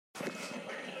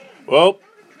Well,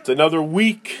 it's another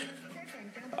week.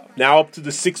 Now up to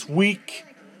the 6th week.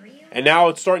 And now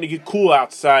it's starting to get cool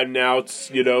outside now.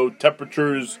 It's,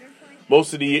 temperatures,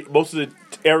 most of the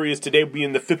areas today will be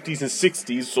in the 50s and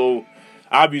 60s. So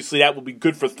obviously that will be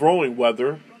good for throwing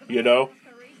weather, Yeah.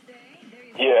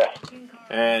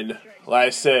 And like I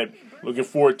said, looking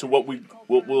forward to what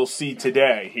we'll see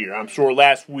today here. I'm sure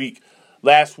last week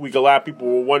a lot of people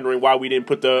were wondering why we didn't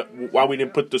put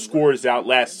the scores out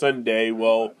last Sunday.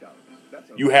 Well,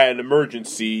 you had an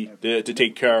emergency to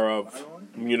take care of,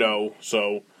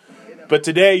 so. But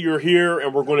today you're here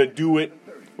and we're going to do it.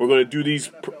 We're going to do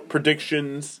these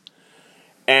predictions.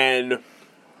 And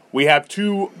we have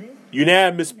two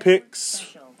unanimous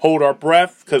picks. Hold our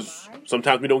breath because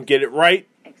sometimes we don't get it right.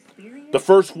 The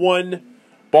first one,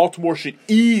 Baltimore should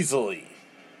easily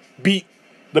beat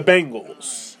the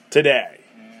Bengals today.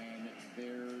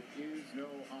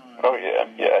 Oh, yeah.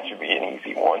 Yeah, that should be an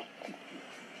easy one.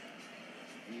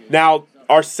 Now,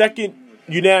 our second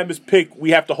unanimous pick,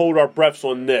 we have to hold our breaths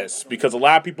on this because a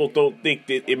lot of people don't think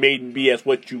that it may be as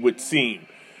what you would seem.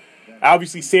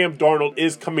 Obviously, Sam Darnold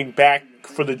is coming back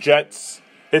for the Jets.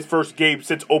 His first game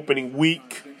since opening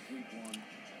week.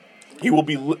 He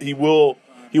will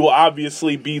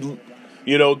obviously be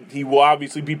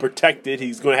protected.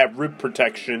 He's going to have rib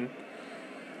protection.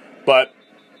 But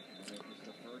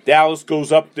Dallas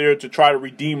goes up there to try to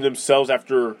redeem themselves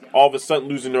after all of a sudden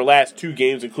losing their last two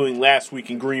games, including last week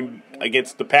in Green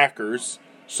against the Packers.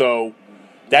 So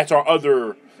that's our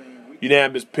other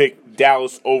unanimous pick,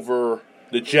 Dallas over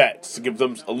the Jets, to give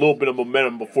them a little bit of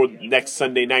momentum before next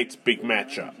Sunday night's big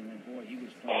matchup.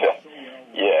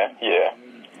 Yeah.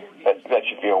 That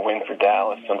should be a win for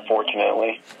Dallas,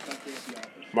 unfortunately.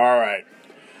 All right.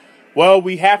 Well,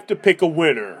 we have to pick a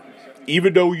winner.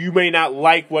 Even though you may not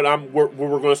like where we're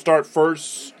going to start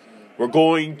first, we're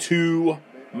going to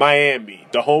Miami,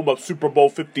 the home of Super Bowl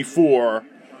 54,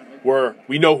 where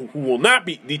we know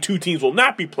the two teams will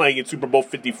not be playing in Super Bowl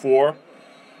 54,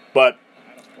 but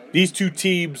these two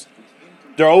teams,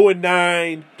 they're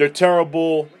 0-9, they're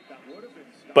terrible,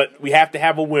 but we have to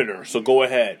have a winner, so go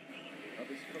ahead.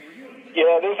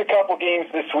 Yeah, there's a couple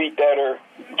games this week that are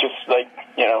just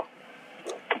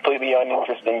completely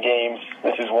uninteresting games.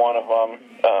 This is one of them.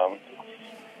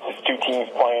 There's two teams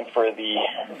playing for the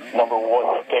number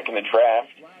one pick in the draft.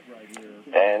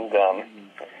 And,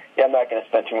 I'm not going to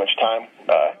spend too much time.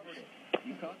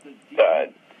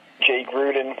 Jay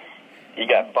Gruden, he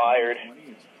got fired.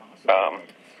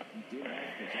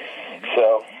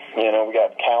 We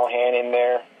got Callahan in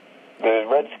there. The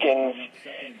Redskins,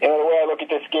 the way I look at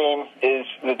this game is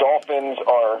the Dolphins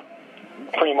are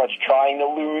pretty much trying to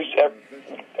lose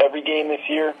every game this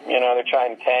year. They're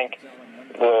trying to tank.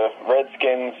 The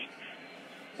Redskins,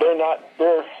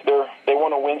 they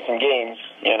want to win some games.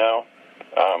 They're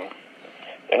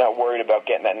not worried about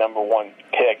getting that number one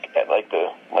pick at like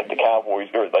the Cowboys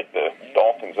or like the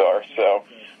Dolphins are. So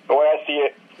the way I see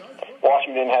it,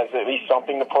 Washington has at least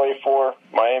something to play for.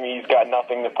 Miami's got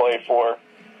nothing to play for.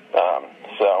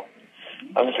 So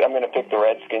I'm going to pick the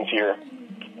Redskins here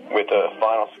with a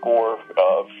final score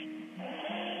of,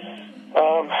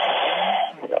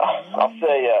 I'll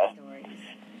say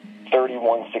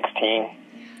 31-16.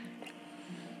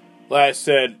 Like I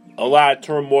said, a lot of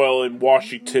turmoil in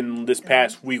Washington this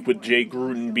past week with Jay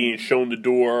Gruden being shown the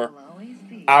door.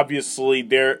 Obviously,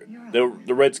 the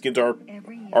Redskins are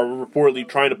reportedly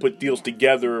trying to put deals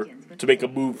together to make a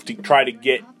move to try to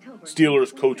get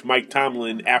Steelers coach Mike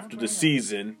Tomlin after the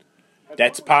season.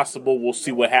 That's possible. We'll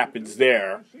see what happens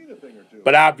there.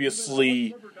 But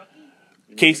obviously,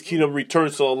 Case Keenum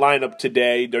returns to the lineup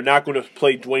today. They're not going to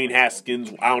play Dwayne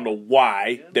Haskins. I don't know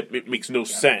why. That makes no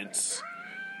sense.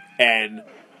 And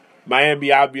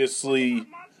Miami, obviously,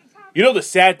 the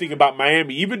sad thing about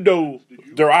Miami, even though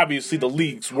they're obviously the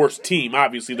league's worst team,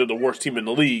 obviously they're the worst team in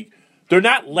the league, they're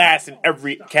not last in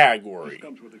every category.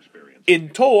 In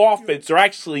total offense, they're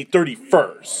actually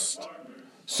 31st.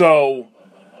 So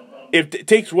if it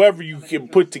takes whatever you can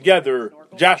put together,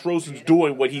 Josh Rosen's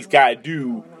doing what he's got to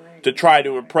do to try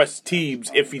to impress teams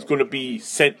if he's going to be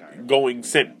sent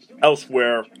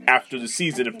elsewhere after the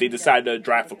season if they decide to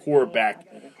draft a quarterback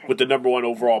with the number one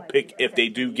overall pick if they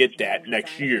do get that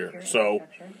next year. So,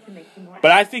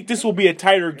 but I think this will be a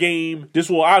tighter game.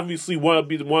 This will obviously be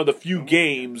one of the few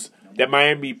games that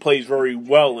Miami plays very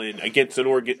well in against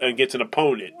an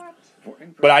opponent.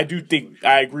 But I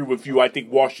agree with you. I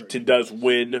think Washington does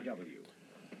win,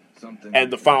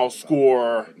 and the final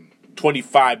score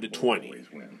 25-20.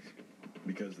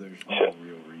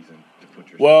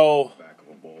 Well,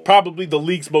 probably the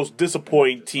league's most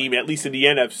disappointing team, at least in the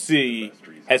NFC,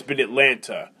 has been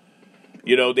Atlanta.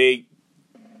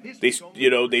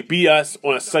 They beat us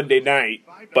on a Sunday night,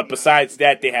 but besides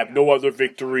that, they have no other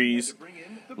victories.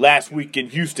 Last week in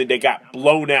Houston, they got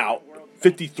blown out,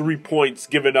 53 points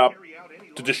given up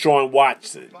to Deshaun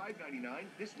Watson.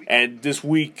 And this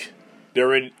week,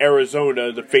 they're in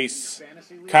Arizona to face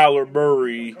Kyler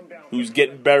Murray, who's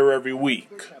getting better every week.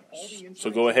 So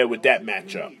go ahead with that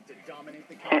matchup.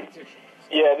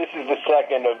 Yeah, this is the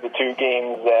second of the two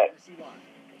games that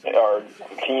are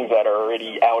teams that are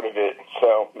already out of it.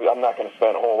 So I'm not going to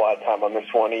spend a whole lot of time on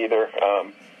this one either.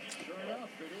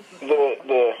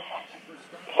 The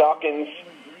Falcons,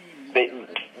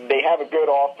 they have a good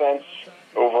offense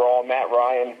overall. Matt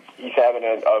Ryan, he's having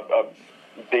a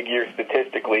big year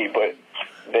statistically, but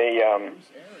they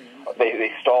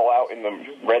stall out in the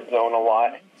red zone a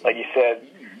lot. Like you said,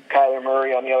 Kyler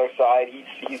Murray on the other side,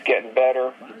 he's getting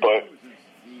better, but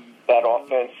that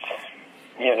offense,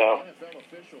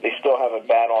 they still have a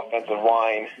bad offensive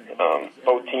line.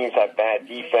 Both teams have bad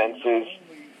defenses,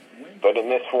 but in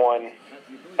this one,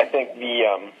 I think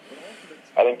the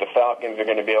Falcons are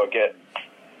going to be able to get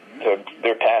to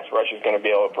their pass rush is going to be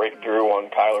able to break through on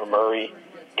Kyler Murray,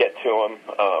 get to him,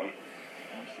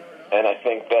 and I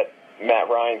think that Matt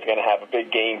Ryan's going to have a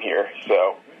big game here.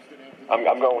 So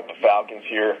I'm going with the Falcons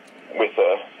here with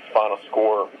a final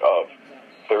score of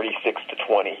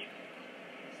 36-20.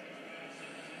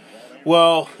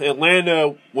 Well,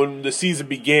 Atlanta, before the season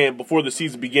began,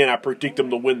 I predicted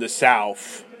them to win the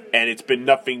South, and it's been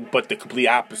nothing but the complete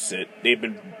opposite. They've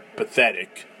been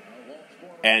pathetic.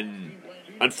 And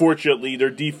unfortunately,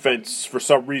 their defense, for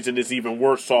some reason, is even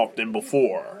worse off than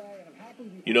before.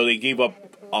 They gave up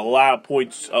a lot of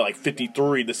points, like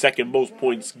 53, the second most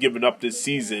points given up this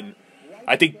season.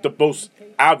 I think the most,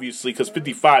 obviously, because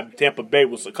 55, Tampa Bay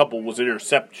was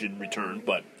interception return,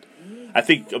 but I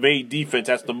think of any defense,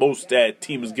 that's the most that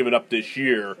team has given up this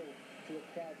year.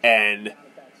 And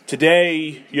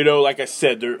today, like I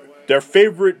said, they're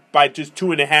favored by just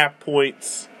 2.5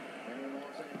 points.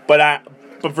 But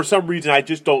for some reason, I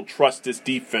just don't trust this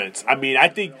defense. I mean, I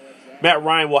think Matt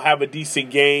Ryan will have a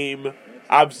decent game.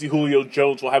 Obviously, Julio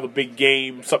Jones will have a big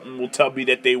game. Something will tell me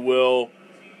that they will.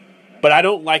 But I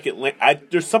don't like Atlanta.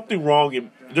 There's something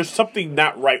wrong. There's something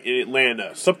not right in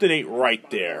Atlanta. Something ain't right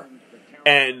there.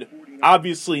 And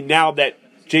obviously, now that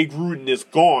Jay Gruden is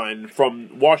gone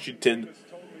from Washington,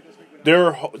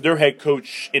 their head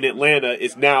coach in Atlanta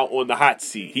is now on the hot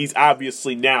seat. He's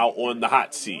obviously now on the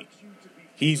hot seat.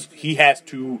 He has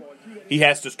to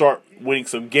start winning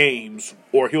some games,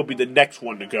 or he'll be the next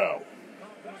one to go.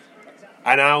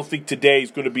 And I don't think today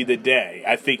is going to be the day.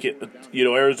 I think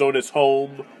Arizona's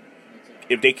home.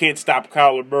 If they can't stop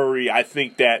Kyler Murray, I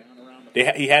think that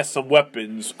he has some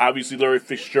weapons. Obviously, Larry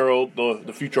Fitzgerald,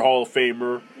 the future Hall of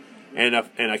Famer, and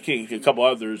I think a couple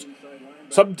others.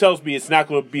 Something tells me it's not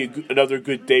going to be another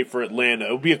good day for Atlanta.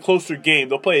 It'll be a closer game.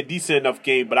 They'll play a decent enough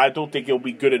game, but I don't think it'll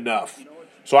be good enough.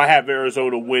 So I have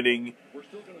Arizona winning,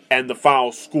 and the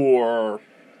final score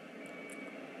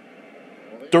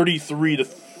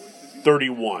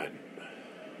 33-31.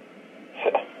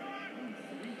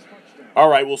 All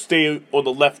right, we'll stay on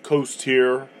the left coast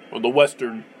here, on the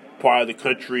western part of the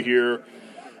country here.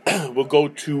 We'll go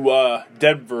to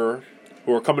Denver,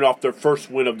 who are coming off their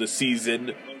first win of the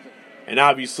season. And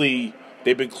obviously,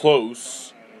 they've been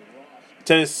close.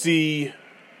 Tennessee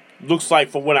looks like,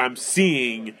 from what I'm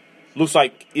seeing,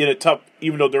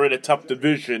 even though they're in a tough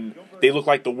division, they look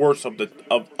like the worst of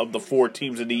the four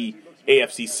teams in the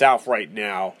AFC South right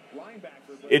now.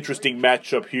 Interesting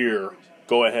matchup here.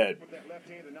 Go ahead.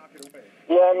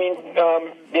 Yeah, I mean,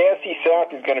 the AFC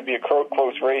South is going to be a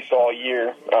close race all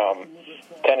year.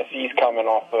 Tennessee's coming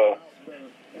off a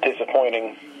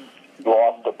disappointing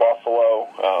loss to Buffalo.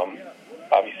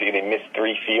 Obviously, they missed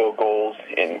 3 field goals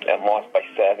and lost by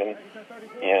 7.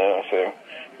 So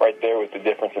right there was the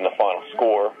difference in the final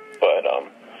score. But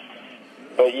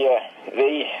yeah,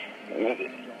 they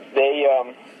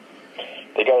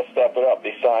got to step it up.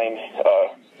 They signed a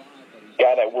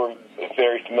guy that we're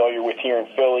very familiar with here in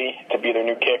Philly to be their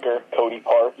new kicker, Cody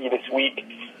Parkey, this week.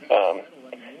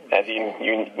 As you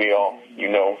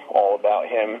know all about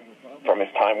him from his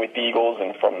time with the Eagles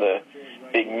and from the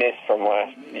big miss from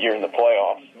last year in the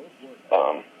playoffs.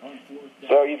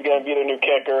 So he's going to be the new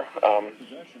kicker.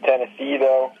 Tennessee,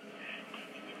 though,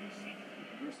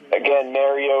 again,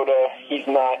 Mariota, he's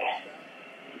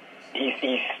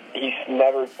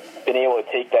never been able to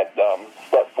take that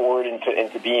step forward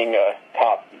into being a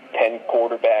top 10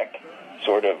 quarterback.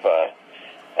 Sort of,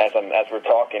 as we're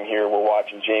talking here, we're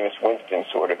watching Jameis Winston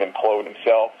sort of implode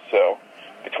himself. So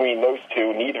between those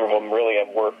two, neither of them really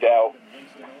have worked out.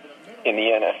 in the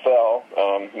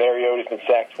NFL. Mariota's been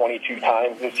sacked 22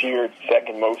 times this year. It's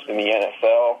second most in the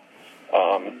NFL.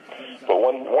 But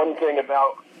one thing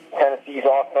about Tennessee's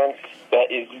offense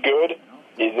that is good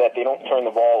is that they don't turn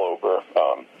the ball over.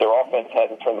 Their offense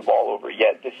hasn't turned the ball over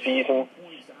yet this season.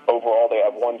 Overall, they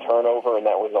have one turnover, and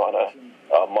that was on a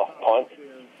muff punt.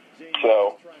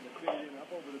 So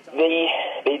they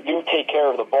do take care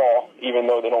of the ball, even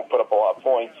though they don't put up a lot of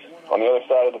points. On the other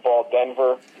side of the ball,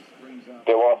 Denver,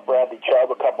 they lost Bradley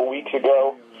Chubb a couple weeks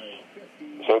ago,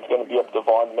 so it's going to be up to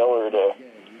Von Miller to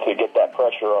get that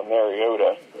pressure on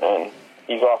Mariota, and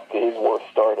he's off to his worst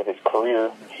start of his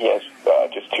career. He has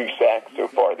just 2 sacks so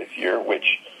far this year,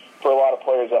 which for a lot of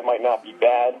players that might not be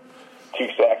bad, 2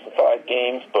 sacks in 5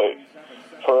 games, but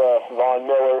for Von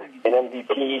Miller, an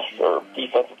MVP or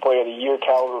Defensive Player of the Year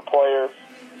caliber player,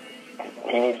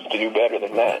 he needs to do better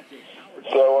than that.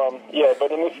 So,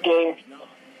 but in this game,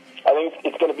 I think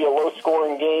it's going to be a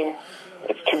low-scoring game.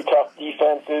 It's 2 tough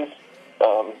defenses,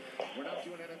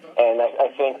 and I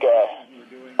think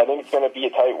it's going to be a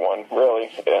tight one, really.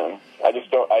 I just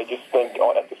think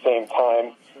at the same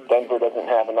time, Denver doesn't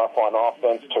have enough on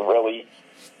offense to really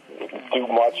do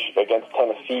much against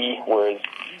Tennessee, whereas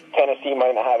Tennessee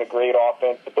might not have a great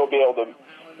offense, but they'll be able to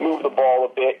move the ball a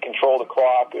bit, control the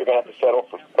clock. They're going to have to settle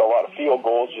for a lot of field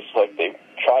goals, just like they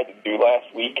tried to do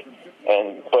last week.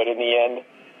 But in the end,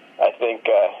 I think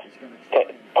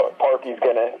Parkey's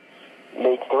going to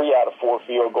make 3 out of 4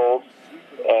 field goals,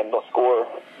 and they'll score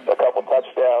a couple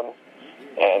touchdowns,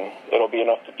 and it'll be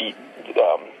enough to beat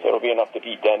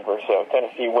Denver. So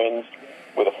Tennessee wins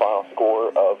with a final score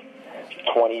of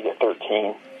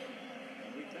 20-13.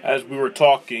 As we were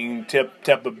talking,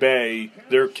 Tampa Bay,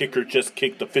 their kicker just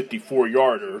kicked a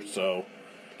 54-yarder, so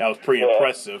that was pretty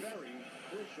impressive.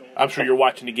 I'm sure you're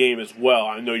watching the game as well.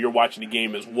 I know you're watching the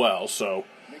game as well. So,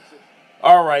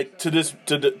 all right, to our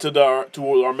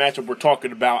matchup we're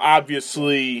talking about.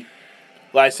 Obviously,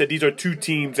 like I said, these are 2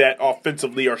 teams that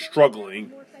offensively are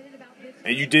struggling,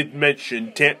 and you did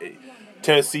mention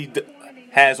Tennessee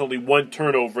has only 1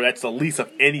 turnover. That's the least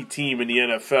of any team in the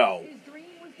NFL.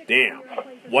 Damn.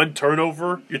 1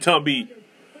 turnover? You're telling me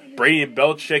Brady and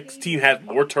Belichick's team has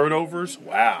more turnovers?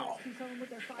 Wow.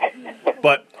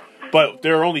 But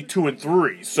they're only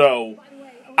 2-3, so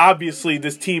obviously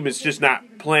this team is just not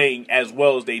playing as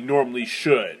well as they normally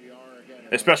should,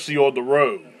 especially on the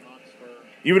road.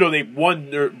 Even though they've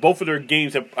won both of their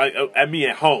games,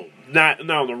 at home, not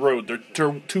on the road. Their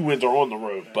 2 wins are on the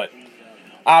road, but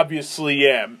obviously,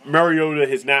 Mariota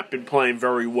has not been playing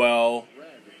very well.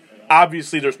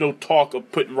 Obviously, there's no talk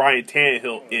of putting Ryan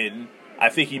Tannehill in. I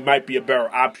think he might be a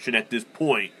better option at this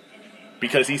point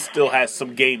because he still has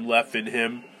some game left in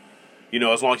him,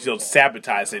 as long as he don't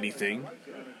sabotage anything.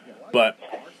 But,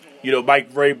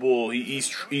 Mike Vrabel,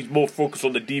 he's more focused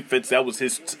on the defense.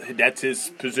 That's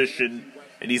his position,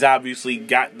 and he's obviously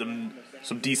gotten them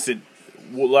some decent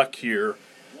luck here.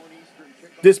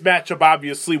 This matchup,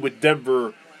 obviously, with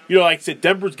Denver, like I said,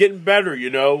 Denver's getting better,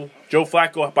 Joe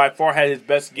Flacco by far had his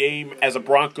best game as a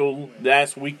Bronco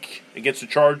last week against the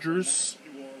Chargers.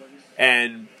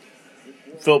 And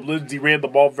Philip Lindsay ran the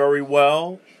ball very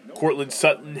well. Cortland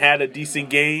Sutton had a decent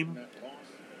game.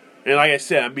 And like I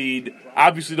said,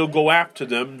 obviously they'll go after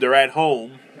them. They're at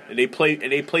home, and they play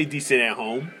decent at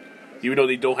home, even though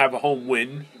they don't have a home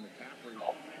win.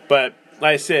 But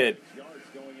like I said,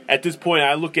 at this point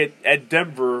I look at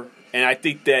Denver, and I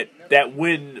think that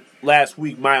win last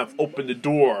week might have opened the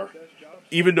door.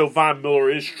 Even though Von Miller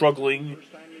is struggling,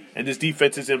 and this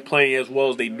defense isn't playing as well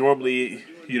as they normally,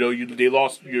 they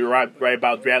lost. You're right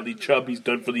about Bradley Chubb. He's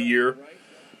done for the year,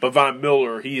 but Von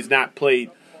Miller, he has not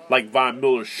played like Von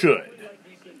Miller should.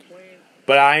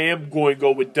 But I am going to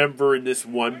go with Denver in this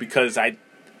one because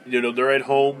they're at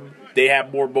home. They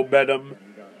have more momentum.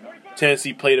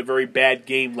 Tennessee played a very bad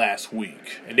game last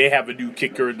week, and they have a new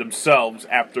kicker themselves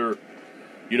after,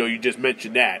 you just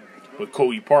mentioned that. With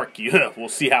Cody Parkey, we'll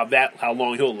see how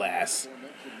long he'll last.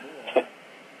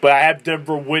 But I have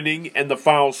Denver winning, and the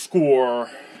final score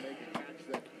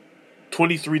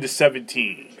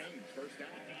 23-17.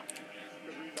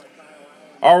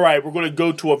 All right, we're going to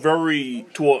go to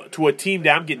a team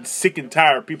that I'm getting sick and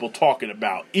tired of people talking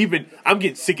about. Even I'm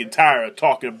getting sick and tired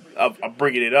of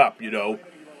bringing it up.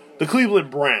 The Cleveland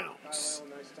Browns.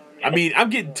 I'm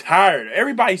getting tired.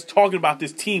 Everybody's talking about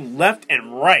this team left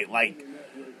and right, like.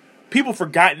 People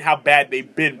forgotten how bad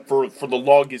they've been for the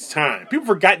longest time. People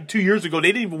forgotten 2 years ago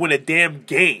they didn't even win a damn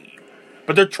game.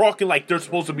 But they're talking like they're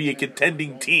supposed to be a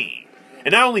contending team.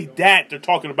 And not only that, they're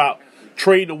talking about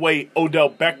trading away Odell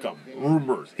Beckham.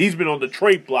 Rumors. He's been on the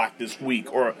trade block this week,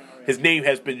 or his name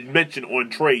has been mentioned on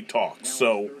trade talks.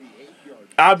 So,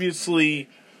 obviously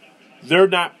they're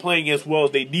not playing as well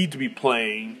as they need to be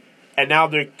playing, and now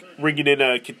they're bringing in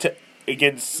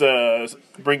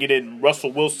bringing in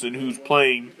Russell Wilson, who's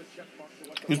playing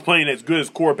as good as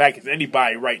quarterback as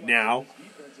anybody right now,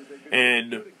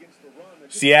 and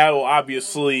Seattle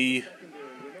obviously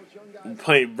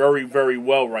playing very, very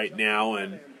well right now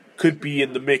and could be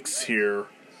in the mix here.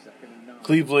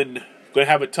 Cleveland going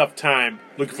to have a tough time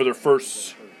looking for their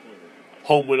first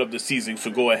home win of the season, so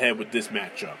go ahead with this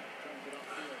matchup.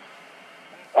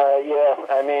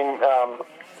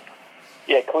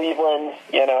 Cleveland,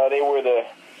 they were the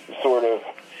sort of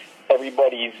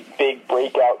everybody's big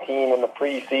breakout team in the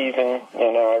preseason.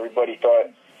 Everybody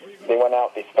thought they went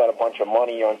out, they spent a bunch of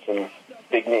money on some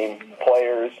big-name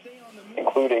players,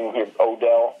 including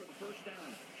Odell.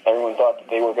 Everyone thought that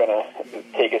they were going to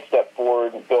take a step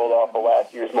forward and build off of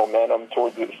last year's momentum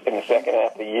in the second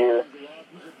half of the year.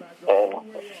 And,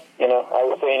 I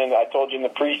was saying, I told you in the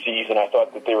preseason, I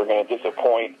thought that they were going to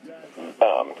disappoint. And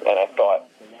I thought,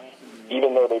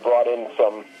 even though they brought in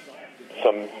some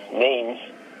names,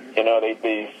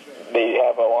 they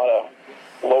have a lot of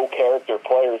low-character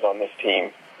players on this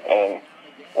team. And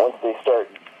once they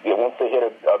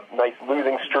hit a nice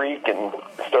losing streak and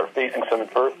start facing some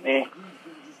adversity,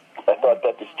 I thought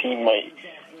that this team might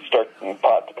start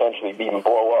potentially even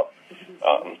blow up.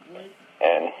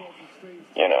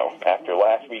 After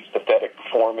last week's pathetic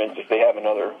performance, if they have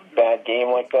another bad game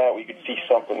like that, we could see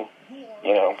something.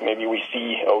 Maybe we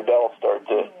see Odell start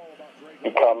to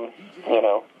become,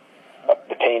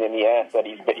 the pain in the ass that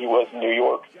he was in New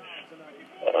York.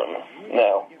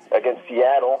 Now, against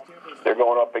Seattle, they're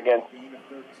going up against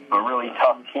a really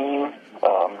tough team,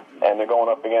 and they're going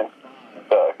up against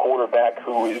a quarterback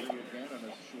who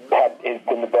has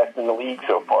been the best in the league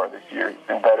so far this year. He's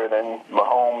been better than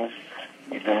Mahomes.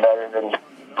 He's been better than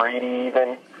Brady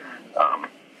even.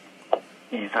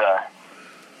 He's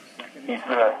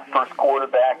the first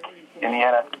quarterback in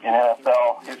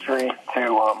NFL history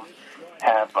to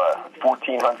have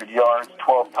 1,400 yards,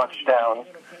 12 touchdowns,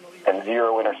 and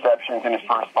 0 interceptions in his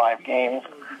first 5 games.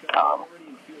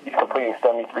 He's completing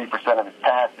 73% of his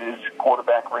passes,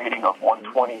 quarterback rating of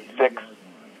 126,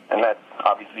 and that's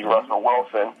obviously Russell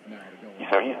Wilson.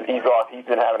 So he's off. He's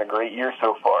been having a great year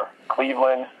so far.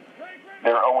 Cleveland,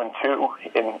 they're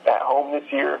 0-2 at home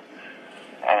this year,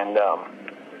 and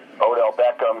Odell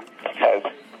Beckham has,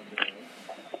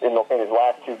 in his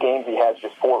last 2 games, he has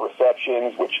just 4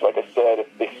 receptions. Which, like I said,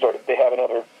 if they have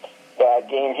another bad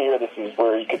game here, this is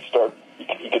where he could start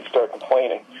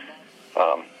complaining.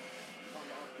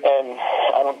 And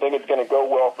I don't think it's going to go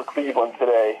well for Cleveland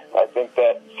today. I think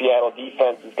that Seattle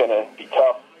defense is going to be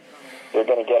tough. They're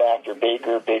going to get after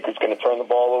Baker. Baker's going to turn the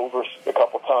ball over a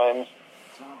couple times.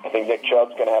 I think Nick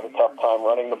Chubb's going to have a tough time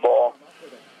running the ball.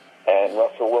 And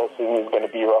Russell Wilson is going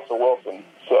to be Russell Wilson.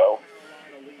 So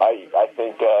I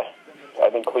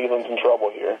think Cleveland's in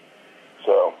trouble here.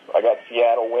 So I got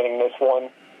Seattle winning this one.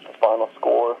 The final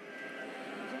score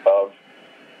of,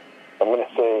 I'm going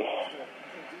to say,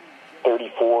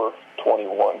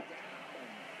 34-21.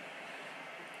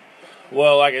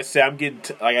 Well, like I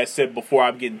said before,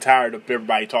 I'm getting tired of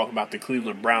everybody talking about the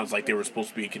Cleveland Browns like they were supposed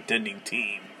to be a contending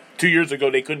team. 2 years ago,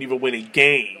 they couldn't even win a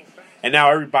game, and now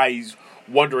everybody's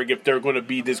wondering if they're going to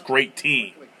be this great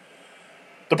team.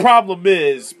 The problem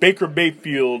is Baker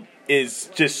Mayfield he's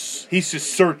just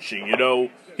searching.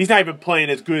 He's not even playing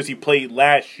as good as he played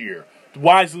last year.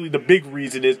 Wisely, the big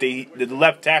reason is the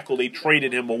left tackle, they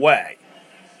traded him away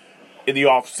in the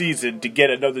offseason to get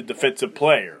another defensive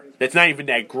player that's not even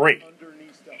that great.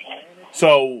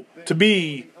 So, to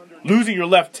me, losing your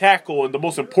left tackle and the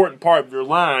most important part of your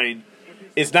line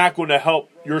is not going to help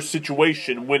your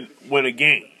situation win a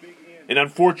game. And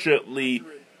unfortunately,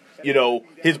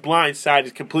 his blind side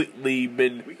has completely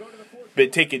been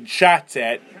taken shots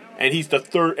at, and he's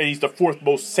the fourth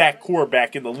most sacked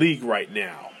quarterback in the league right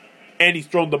now. And he's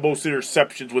thrown the most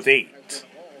interceptions with 8.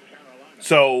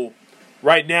 So,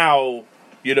 right now,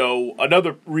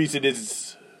 another reason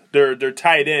is their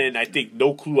tight end, I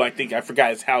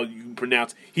forgot is how you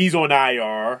pronounce, he's on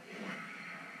IR,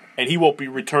 and he won't be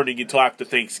returning until after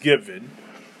Thanksgiving.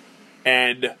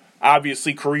 And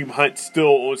obviously Kareem Hunt's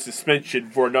still on suspension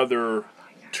for another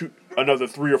 3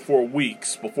 or 4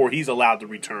 weeks before he's allowed to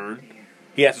return.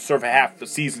 He has to serve a half the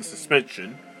season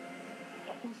suspension.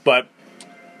 But,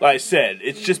 like I said,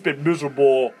 it's just been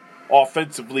miserable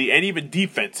offensively and even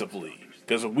defensively.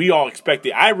 Because we all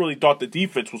expected, I really thought the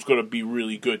defense was going to be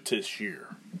really good this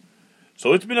year.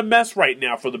 So it's been a mess right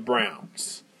now for the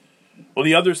Browns. On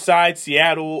the other side,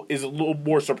 Seattle is a little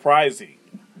more surprising.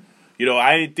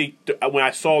 I didn't think when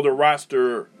I saw the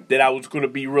roster that I was going to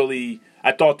be really,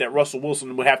 I thought that Russell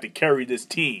Wilson would have to carry this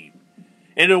team.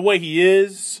 And in a way he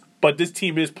is, but this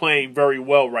team is playing very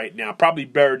well right now. Probably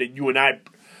better than you and I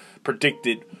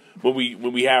predicted when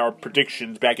we had our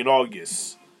predictions back in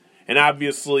August. And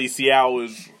obviously Seattle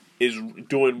is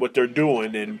doing what they're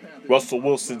doing, and Russell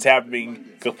Wilson's having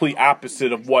complete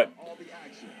opposite of what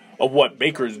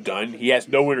Baker's done. He has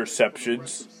no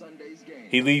interceptions.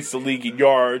 He leads the league in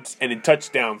yards and in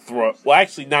touchdown throw. Well,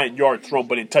 actually not in yards thrown,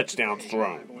 but in touchdowns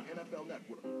thrown.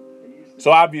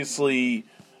 So obviously,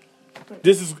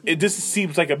 this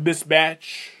seems like a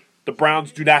mismatch. The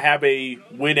Browns do not have a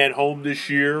win at home this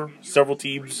year. Several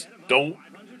teams don't,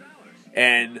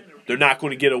 and they're not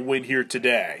going to get a win here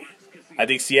today. I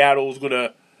think Seattle is going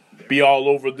to be all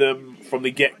over them from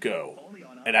the get-go,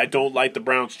 and I don't like the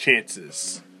Browns'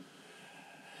 chances.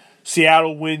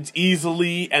 Seattle wins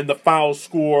easily, and the final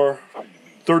score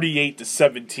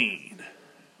 38-17.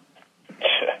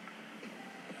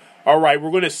 All right, we're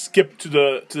going to skip to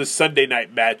the Sunday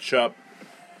night matchup.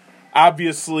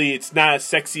 Obviously, it's not a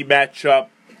sexy matchup.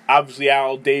 Obviously,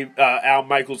 Al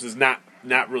Michaels is not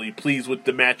really pleased with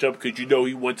the matchup because you know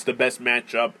he wants the best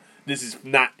matchup. This is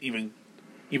not even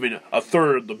a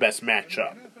third of the best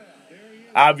matchup.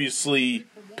 Obviously,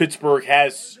 Pittsburgh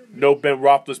has no Ben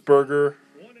Roethlisberger.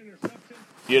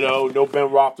 No Ben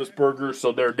Roethlisberger,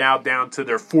 so they're now down to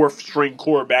their fourth string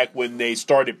quarterback when they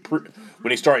started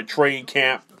training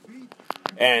camp,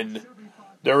 and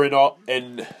they're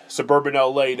in suburban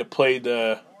LA to play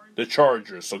the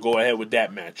Chargers. So go ahead with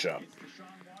that matchup.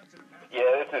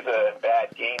 Yeah, this is a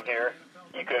bad game here.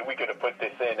 We could have put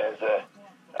this in as a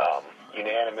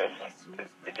unanimous,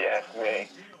 if you ask me.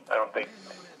 I don't think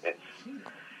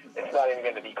it's not even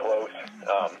going to be close.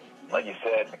 Like you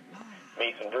said,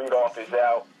 Mason Rudolph is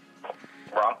out.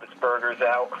 Roethlisberger's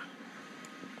out.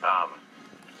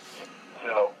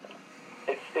 So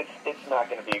it's not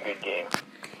going to be a good game.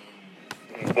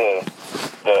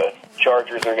 The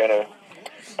Chargers are going to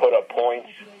put up points.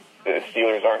 The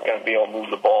Steelers aren't going to be able to move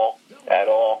the ball at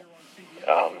all.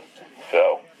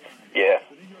 So, yeah,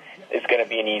 it's going to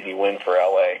be an easy win for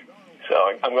LA. So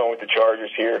I'm going with the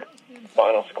Chargers here.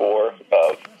 Final score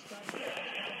of,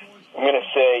 I'm going to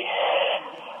say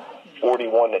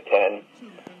 41-10.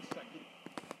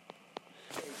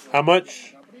 How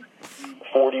much?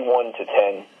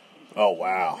 41-10. Oh,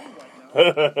 wow.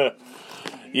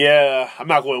 Yeah, I'm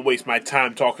not going to waste my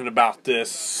time talking about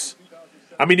this.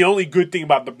 I mean, the only good thing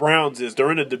about the Browns is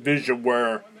they're in a division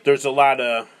where there's a lot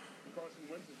of...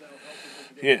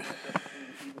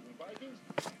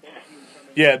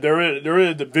 Yeah, they're in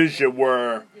a division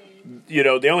where, they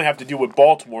only have to deal with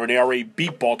Baltimore, and they already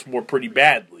beat Baltimore pretty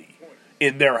badly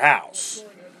in their house.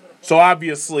 So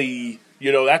obviously,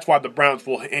 that's why the Browns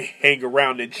will hang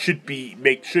around and should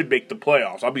make the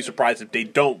playoffs. I'll be surprised if they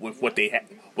don't with what they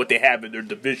have in their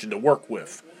division to work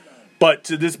with. But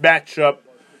to this matchup,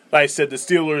 like I said, the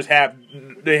Steelers have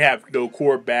no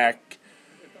quarterback.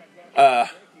 The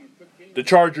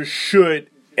Chargers should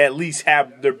at least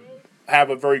have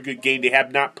a very good game. They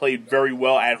have not played very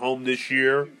well at home this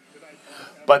year,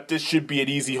 but this should be an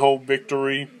easy home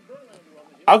victory.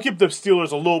 I'll give the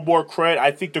Steelers a little more credit.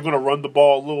 I think they're going to run the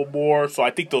ball a little more, so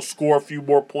I think they'll score a few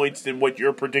more points than what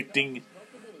you're predicting.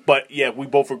 But yeah, we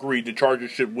both agree the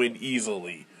Chargers should win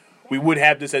easily. We would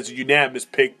have this as a unanimous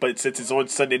pick, but since it's on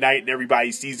Sunday night and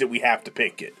everybody sees it, we have to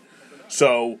pick it.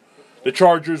 So the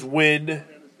Chargers win,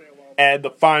 and the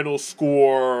final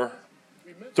score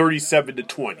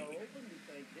 37-20.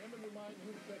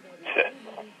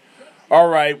 All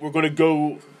right, we're going to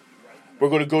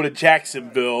go to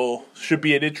Jacksonville. Should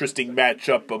be an interesting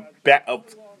matchup of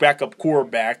backup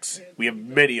quarterbacks. We have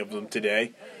many of them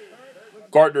today.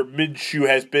 Gardner Minshew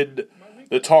has been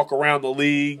the talk around the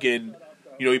league, and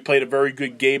he played a very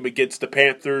good game against the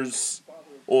Panthers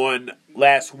on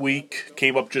last week.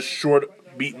 Came up just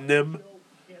short, beating them.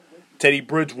 Teddy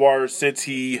Bridgewater, since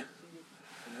he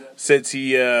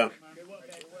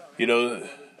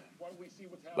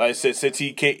like I said,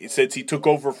 since he took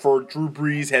over for Drew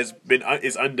Brees,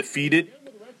 is undefeated,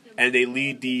 and they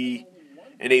lead the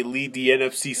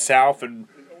NFC South, and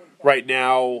right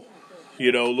now,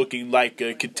 looking like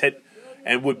a content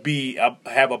and would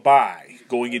have a bye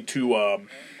going into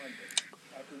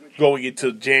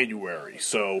January.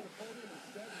 So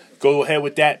go ahead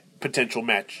with that potential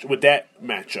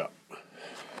matchup.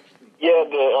 Yeah,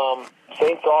 the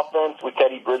Saints offense with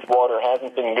Teddy Bridgewater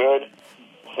hasn't been good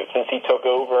since he took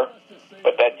over,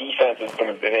 but that defense has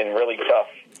been really tough.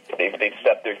 They've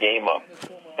stepped their game up,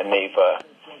 and they've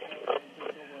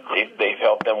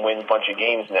helped them win a bunch of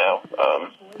games now.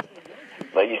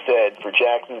 Like you said, for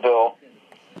Jacksonville,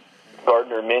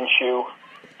 Gardner Minshew,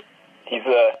 he's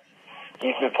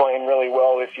he's been playing really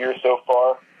well this year so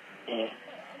far. He's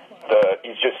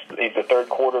the third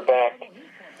quarterback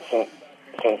since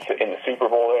in the Super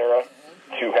Bowl era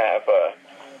to have a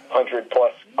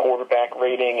 100-plus quarterback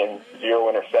rating and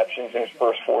 0 interceptions in his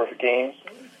first 4 games.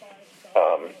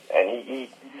 And he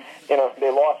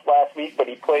they lost last week, but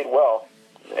he played well,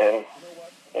 and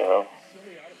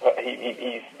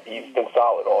he's been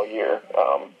solid all year.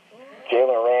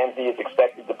 Jalen Ramsey is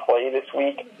expected to play this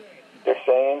week, they're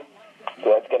saying, so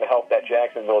that's going to help that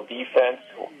Jacksonville defense.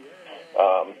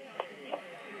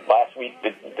 Last week,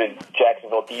 the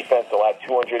Jacksonville defense allowed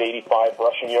 285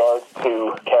 rushing yards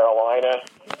to Carolina,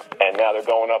 and now they're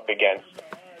going up against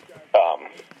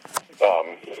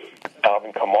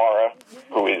Alvin Kamara,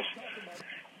 who is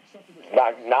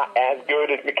not as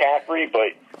good as McCaffrey,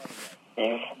 but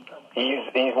he's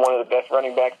one of the best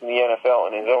running backs in the NFL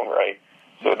in his own right.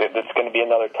 So that's going to be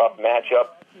another tough matchup,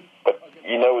 but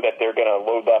you know that they're going to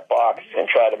load that box and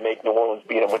try to make New Orleans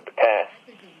beat them with the pass.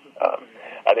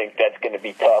 I think that's going to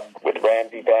be tough with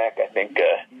Ramsey back. I think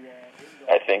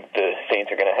the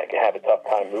Saints are going to have a tough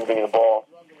time moving the ball,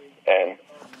 and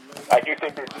I do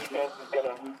think their defense is going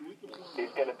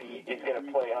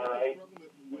to play all right.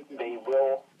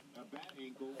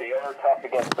 They are tough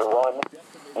against the run,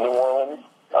 New Orleans.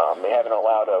 They haven't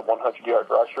allowed a 100-yard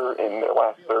rusher in their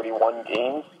last 31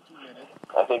 games.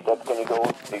 I think that's going to go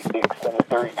the extended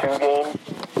 32 games.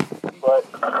 But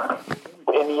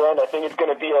in the end, I think it's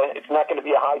not going to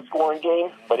be a high-scoring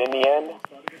game. But in the end,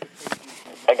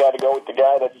 I got to go with the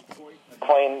guy that's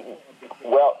playing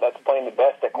well, that's playing the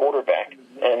best at quarterback,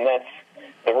 and that's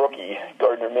the rookie,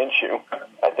 Gardner Minshew.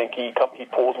 I think he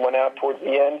pulls one out towards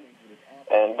the end,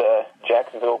 and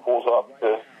Jacksonville pulls off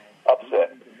the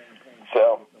upset.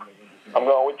 So I'm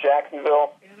going with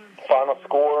Jacksonville. Final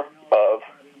score of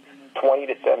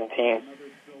 20-17.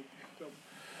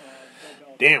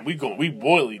 Damn, we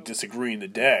royally disagreeing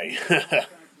today.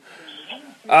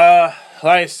 Like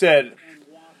I said,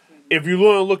 if you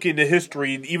want to look into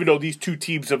history, even though these two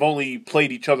teams have only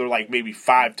played each other like maybe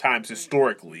 5 times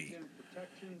historically,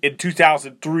 in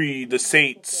 2003, the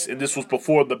Saints, and this was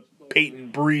before the Peyton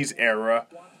Breeze era,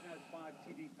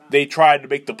 they tried to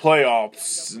make the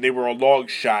playoffs, and they were a long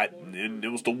shot, and it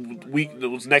was the week that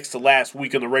was next to last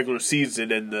week in the regular season,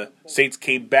 and the Saints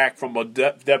came back from a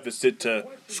deficit to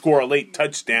score a late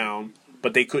touchdown,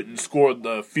 but they couldn't score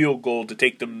the field goal to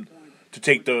take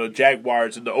the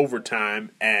Jaguars into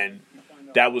overtime, and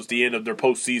that was the end of their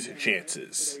postseason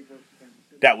chances.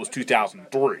 That was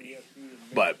 2003,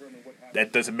 but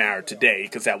that doesn't matter today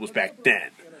because that was back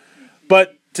then.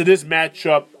 But to this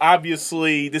matchup,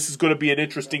 obviously, this is going to be an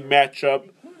interesting matchup.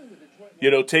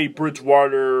 Teddy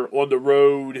Bridgewater on the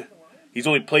road. He's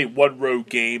only played one road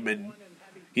game, and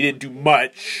he didn't do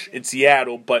much in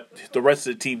Seattle, but the rest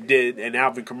of the team did, and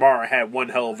Alvin Kamara had one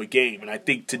hell of a game. And I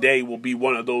think today will be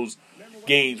one of those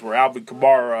games where Alvin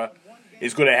Kamara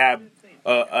is going to have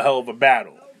a hell of a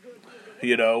battle,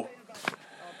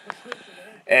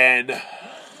 And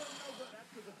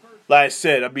like I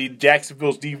said,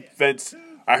 Jacksonville's defense,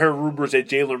 I heard rumors that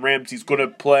Jalen Ramsey's going to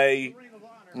play.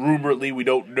 Rumoredly, we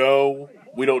don't know.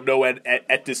 We don't know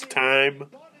at this time.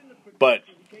 But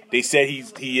they said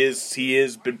he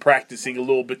has been practicing a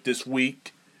little bit this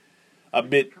week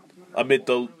amid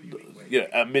the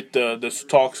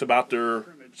talks about their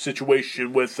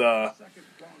situation with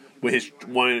his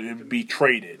wanting to be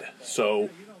traded. So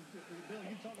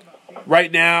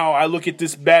right now, I look at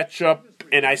this matchup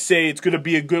and I say it's going to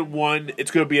be a good one.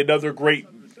 It's going to be another great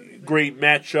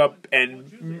matchup, and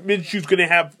Minshew's going to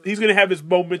have his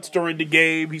moments during the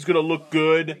game. He's going to look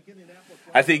good.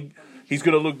 I think he's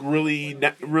going to look really,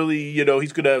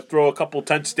 he's going to throw a couple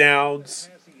touchdowns.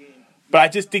 But I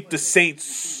just think the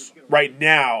Saints right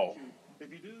now,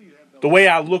 the way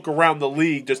I look around the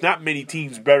league, there's not many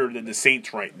teams better than the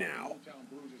Saints right now.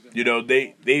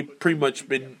 They've pretty much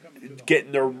been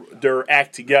getting their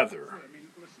act together.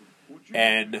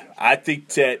 And I think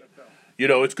that,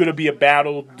 it's going to be a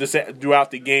battle throughout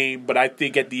the game, but I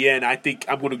think at the end, I'm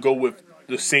going to go with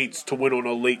the Saints to win on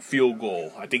a late field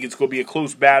goal. I think it's going to be a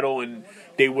close battle, and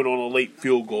they win on a late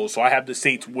field goal. So I have the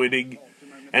Saints winning,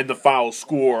 and the final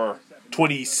score,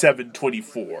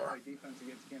 27-24.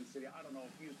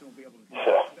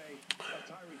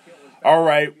 All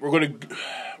right, we're gonna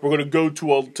go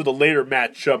to the later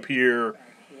matchup here.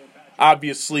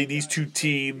 Obviously, these two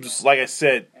teams, like I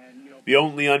said, the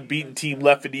only unbeaten team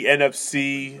left in the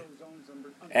NFC,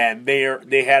 and they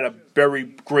had a very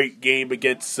great game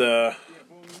against. They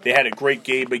had a great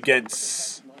game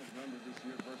against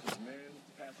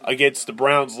the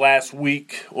Browns last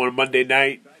week on a Monday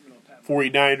night,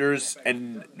 49ers,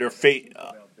 and their fate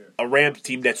a Rams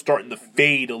team that's starting to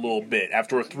fade a little bit.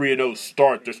 After a 3-0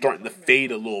 start, they're starting to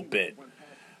fade a little bit.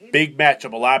 Big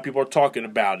matchup. A lot of people are talking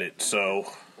about it.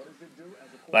 So,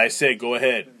 like I said, go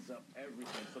ahead.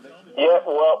 Yeah,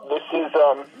 well, this is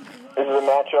a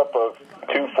matchup of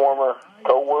two former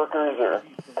co-workers or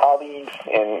colleagues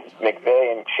in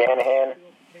McVay and Shanahan.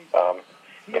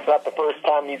 It's not the first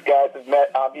time these guys have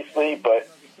met, obviously, but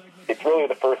it's really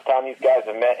the first time these guys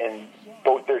have met, and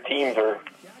both their teams are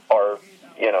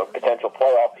potential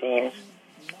playoff teams,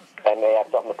 and they have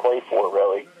something to play for,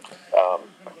 really.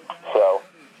 So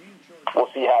we'll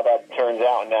see how that turns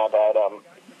out now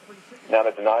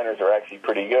that the Niners are actually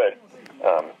pretty good.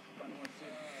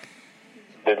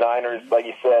 The Niners, like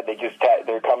you said,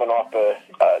 they're coming off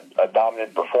a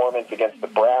dominant performance against the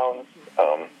Browns.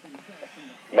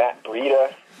 Matt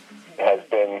Breida has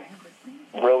been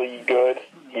really good.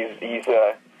 He's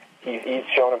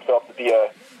shown himself to be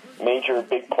a major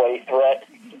big play threat.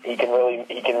 He can really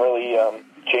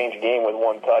change a game with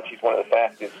one touch. He's one of the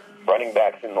fastest running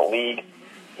backs in the league.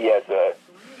 He has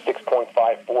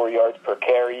 6.54 yards per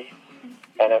carry,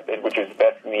 which is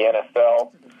best in the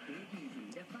NFL.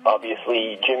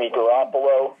 Obviously, Jimmy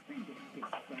Garoppolo,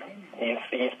 he's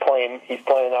playing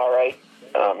all right.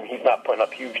 He's not putting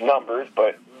up huge numbers,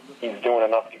 but he's doing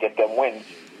enough to get them wins.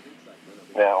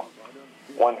 Now,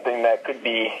 one thing that could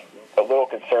be a little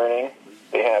concerning,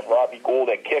 they have Robbie Gould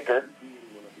at kicker,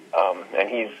 and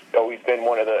he's always been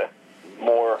one of the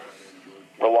more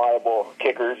reliable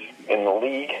kickers in the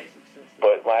league.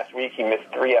 But last week he missed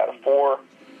 3 out of 4,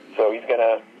 so he's going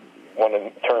to want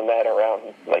to turn that around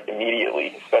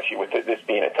immediately, especially with this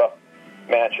being a tough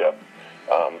matchup.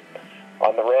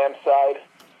 On the Rams side,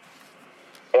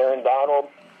 Aaron Donald,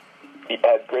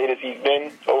 as great as he's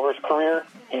been over his career,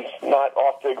 he's not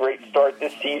off to a great start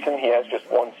this season. He has just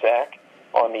 1 sack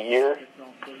on the year,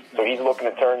 so he's looking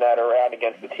to turn that around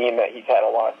against the team that he's had a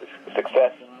lot of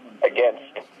success against.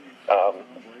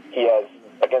 He has,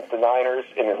 against the Niners,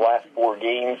 in his last 4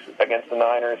 games against the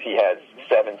Niners, he has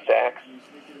 7 sacks.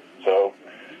 So,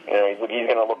 he's going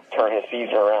to look to turn his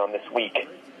season around this week.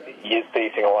 He is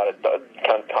facing a lot of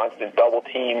constant double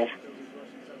teams,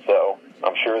 so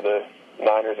I'm sure the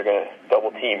Niners are going to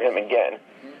double team him again.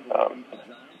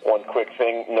 One quick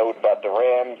note about the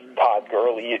Rams, Todd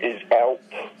Gurley is out.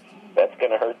 That's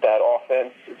going to hurt that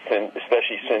offense,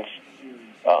 especially since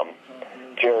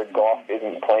Jared Goff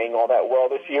isn't playing all that well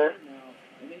this year.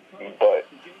 But,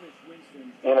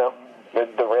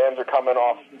 the Rams are coming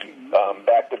off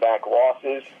back-to-back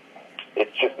losses.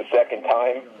 It's just the second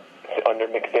time under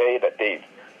McVay that they've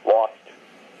lost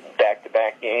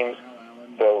back-to-back games.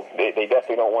 So they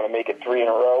definitely don't want to make it 3 in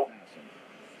a row.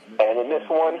 And in this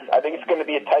one, I think it's going to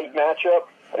be a tight matchup.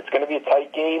 It's going to be a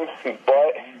tight game,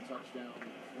 but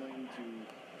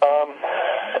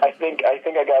I think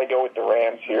I got to go with the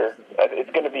Rams here.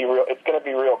 It's going to be real. It's going to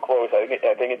be real close. I think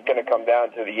it's going to come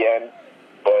down to the end,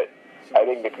 but I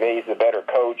think McVay's the better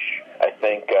coach. I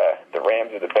think the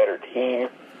Rams are the better team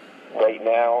right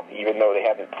now, even though they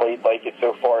haven't played like it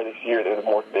so far this year.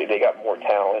 They got more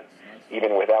talent,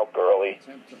 even without Gurley.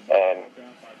 And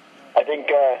I think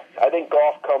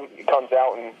Goff comes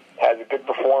out and has a good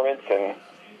performance, and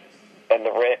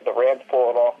the Rams pull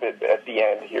it off at the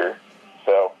end here.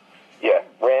 So, yeah,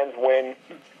 Rams win.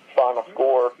 Final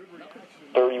score,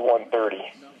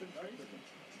 31-30.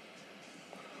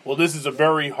 Well, this is a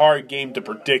very hard game to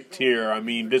predict here. I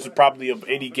mean, this is probably of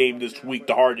any game this week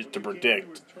the hardest to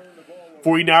predict.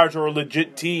 49ers are a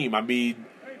legit team. I mean,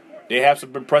 they have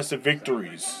some impressive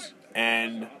victories,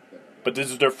 but this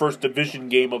is their first division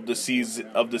game of the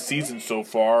season so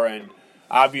far, and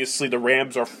obviously the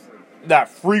Rams are not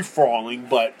free-falling,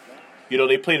 but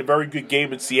they played a very good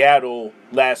game in Seattle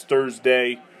last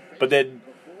Thursday, but then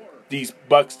these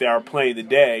Bucs that are playing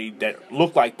today that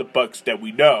look like the Bucs that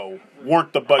we know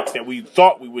weren't the Bucs that we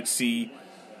thought we would see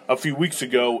a few weeks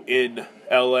ago in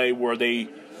LA, where they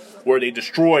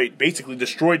basically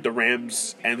destroyed the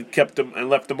Rams and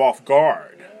left them off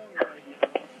guard.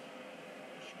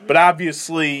 But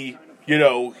obviously,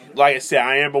 like I said,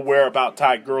 I am aware about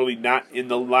Todd Gurley not in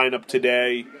the lineup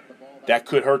today. That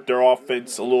could hurt their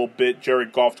offense a little bit.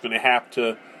 Jared Goff's going to have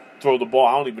to throw the ball.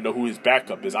 I don't even know who his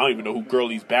backup is. I don't even know who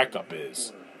Gurley's backup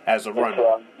is as a runner.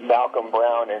 It's Malcolm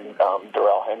Brown and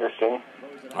Darrell Henderson.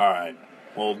 All right.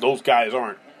 Well, those guys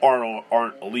aren't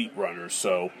elite runners,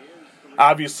 so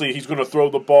obviously he's going to throw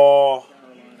the ball.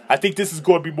 I think this is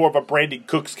going to be more of a Brandon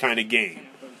Cooks kind of game.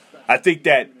 I think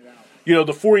that, the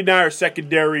 49ers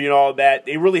secondary and all that,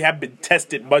 they really haven't been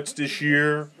tested much this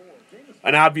year.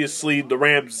 And obviously the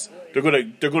Rams, they're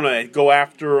gonna go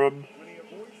after them,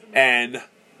 and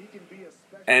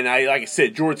And like I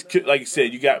said, like you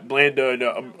said, you got Blanda and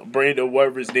Brando,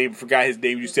 whatever his name, forgot his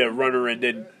name. You said runner, and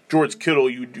then George Kittle.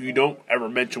 You don't ever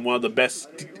mention one of the best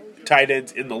tight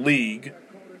ends in the league.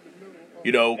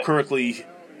 Currently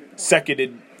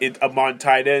second among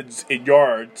tight ends in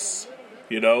yards.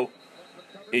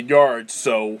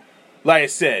 So, like I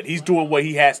said, he's doing what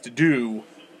he has to do,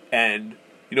 and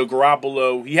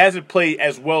Garoppolo, he hasn't played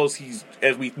as well as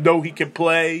we know he can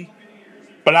play,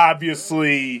 but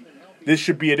obviously this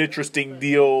should be an interesting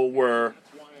deal where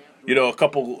a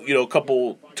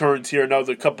couple turns here,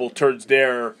 another couple turns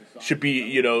there should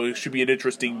be it should be an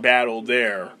interesting battle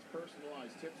there.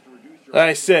 Like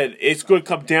I said, it's going to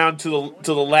come down to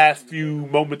the last few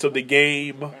moments of the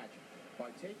game.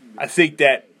 I think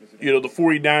that the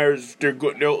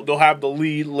 49ers, they'll have the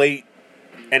lead late,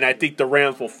 and I think the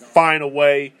Rams will find a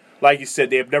way. Like you said,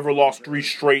 they have never lost 3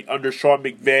 straight under Sean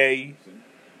McVay.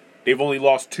 They've only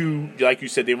lost 2, like you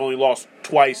said, they've only lost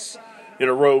twice in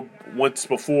a row, once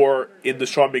before in the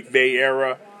Sean McVay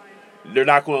era. They're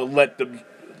not going to let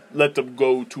them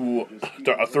go to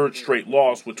a third straight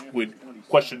loss, which would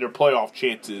question their playoff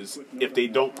chances if they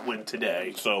don't win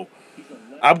today. So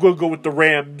I'm going to go with the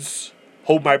Rams,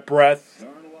 hold my breath,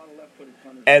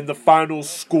 and the final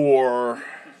score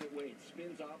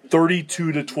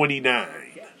 32-29.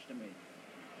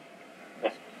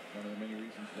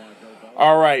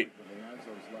 All right,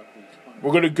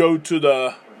 we're going to go to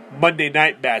the Monday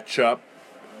night matchup,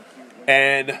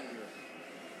 and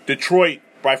Detroit,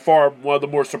 by far one of the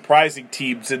more surprising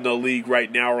teams in the league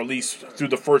right now, or at least through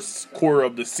the first quarter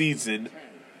of the season.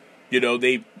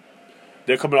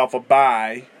 They're coming off a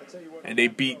bye, and they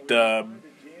beat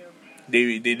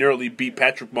they nearly beat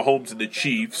Patrick Mahomes and the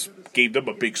Chiefs, gave them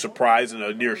a big surprise and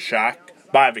a near shock.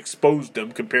 Might have exposed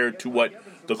them compared to what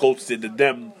the Colts did to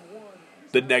them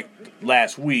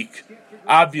last week.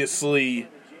 Obviously,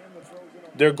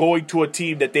 they're going to a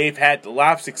team that they've had a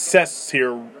lot of success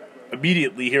here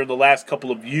immediately here in the last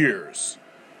couple of years,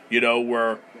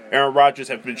 where Aaron Rodgers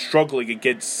have been struggling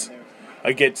against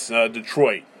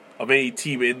Detroit of any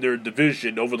team in their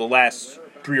division over the last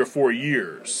 3 or 4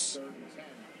 years.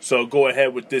 So go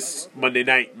ahead with this Monday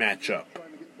night matchup.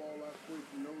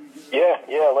 Yeah,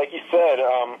 like you said,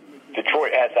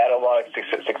 Detroit has had a lot of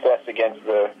success against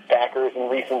the Packers in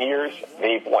recent years.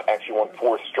 They've actually won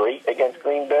 4 straight against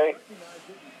Green Bay.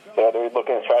 So they're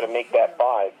looking to try to make that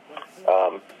 5.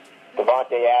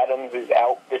 Devontae Adams is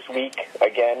out this week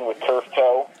again with turf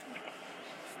toe.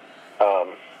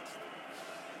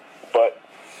 But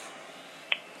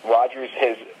Rodgers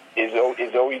is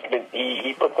always been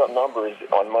he puts up numbers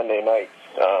on Monday nights.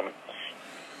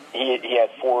 He had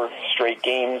 4 straight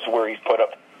games where he's put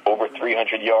up over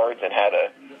 300 yards and had a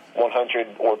 100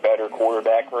 or better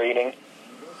quarterback rating.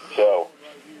 So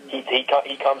he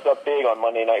comes up big on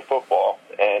Monday Night Football,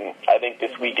 and I think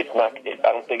this week I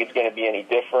don't think it's going to be any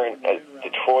different. As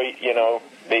Detroit,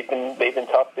 they've been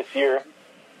tough this year.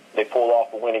 They pulled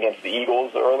off a win against the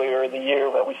Eagles earlier in the year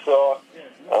that we saw.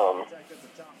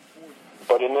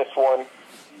 But in this one,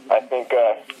 I think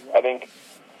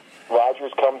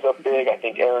Rodgers comes up big. I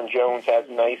think Aaron Jones has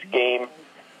a nice game,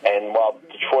 and while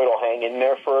Detroit will hang in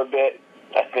there for a bit,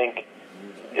 I think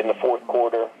in the fourth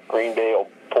quarter, Green Bay will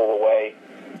pull away,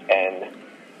 and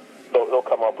they'll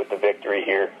come up with the victory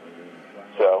here.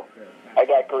 So I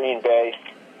got Green Bay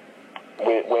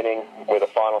winning with a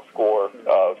final score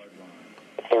of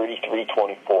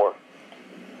 33-24.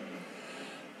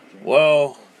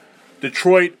 Well,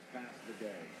 Detroit,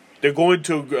 they're going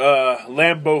to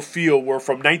Lambeau Field, where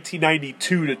from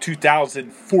 1992 to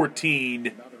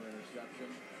 2014,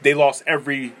 they lost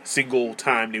every single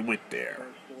time they went there.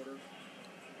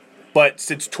 But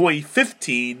since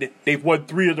 2015, they've won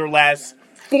 3 of their last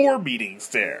 4 meetings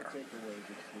there.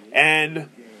 And,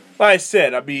 like I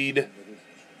said,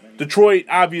 Detroit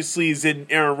obviously is in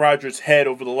Aaron Rodgers' head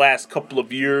over the last couple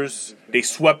of years. They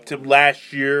swept him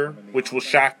last year, which was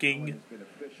shocking.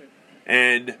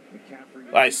 And,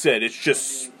 like I said, it's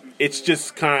just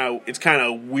kind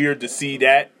of weird to see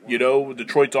that.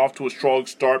 Detroit's off to a strong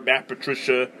start. Matt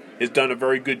Patricia has done a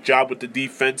very good job with the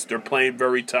defense. They're playing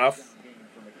very tough.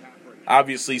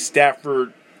 Obviously,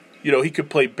 Stafford, he could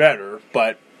play better,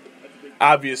 but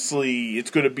obviously it's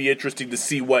going to be interesting to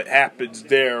see what happens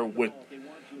there with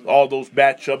all those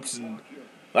matchups. And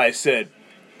like I said,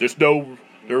 there is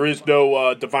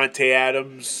no Devontae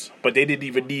Adams, but they didn't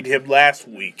even need him last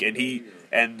week, and the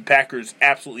Packers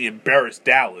absolutely embarrassed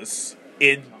Dallas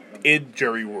in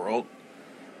Jerry World.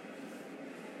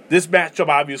 This matchup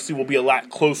obviously will be a lot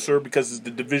closer because it's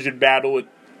the division battle,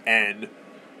 and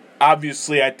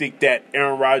obviously I think that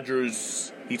Aaron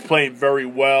Rodgers, he's playing very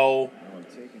well.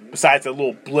 Besides a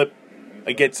little blip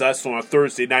against us on a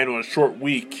Thursday night on a short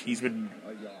week. He's been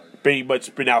pretty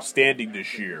much been outstanding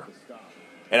this year,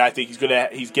 and I think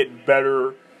he's getting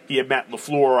better. He and Matt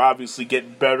LaFleur are obviously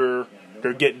getting better.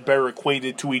 They're getting better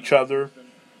acquainted to each other,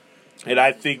 and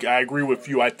I agree with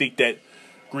you. I think that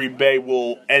Green Bay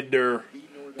will end their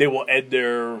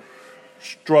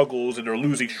struggles and their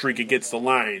losing streak against the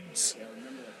Lions,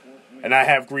 and I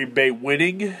have Green Bay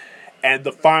winning, and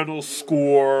the final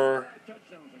score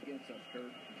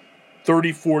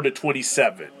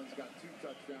 34-27.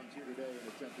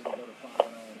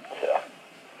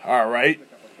 All right.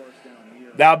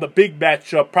 Now the big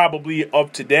matchup probably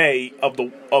of today of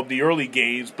the early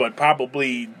games, but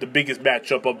probably the biggest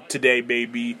matchup of today may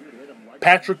be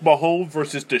Patrick Mahomes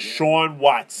versus Deshaun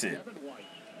Watson.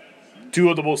 Two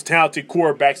of the most talented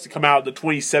quarterbacks to come out of the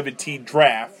 2017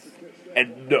 draft,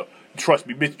 and no, trust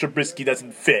me, Mitch Trubisky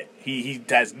doesn't fit. He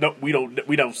has no. We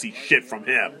don't see shit from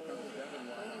him.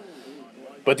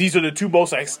 But these are the two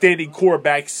most outstanding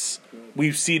quarterbacks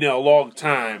we've seen in a long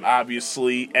time,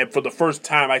 obviously, and for the first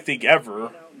time I think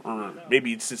ever, or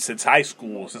maybe since high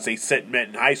school, since they met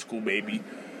in high school, maybe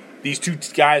these two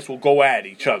guys will go at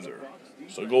each other.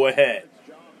 So go ahead.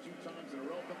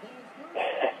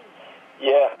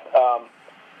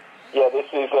 This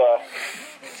is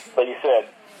like you said,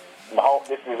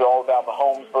 this is all about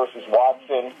Mahomes versus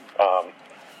Watson.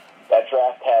 That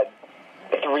draft had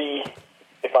three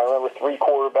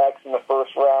quarterbacks in the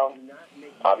first round.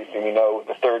 Obviously, we know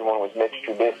the third one was Mitch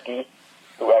Trubisky,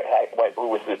 who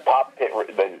was the top pick,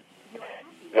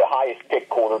 the highest pick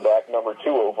quarterback, number 2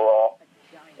 overall,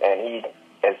 and he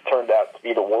has turned out to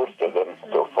be the worst of them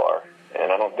so far.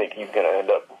 And I don't think he's going to end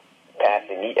up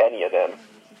passing any of them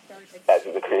as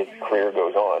the career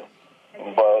goes on.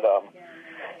 But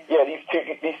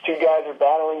these two guys are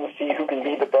battling to see who can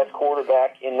be the best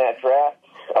quarterback in that draft.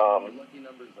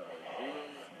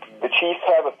 The Chiefs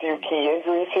have a few key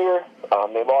injuries here.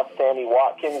 They lost Sammy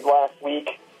Watkins last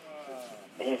week.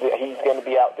 He's going to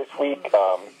be out this week.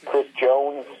 Chris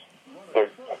Jones,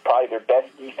 probably their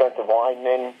best defensive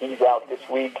lineman, he's out this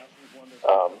week.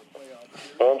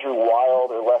 Andrew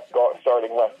Wild, their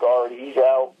starting left guard, he's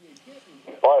out.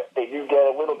 But they do get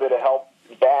a little bit of help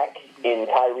back in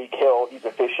Tyreek Hill. He's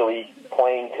officially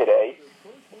playing today,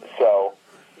 so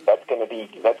that's going to be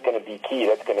key.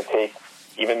 That's going to take,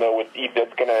 even though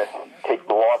that's going to take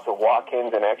the loss of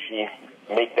Watkins and actually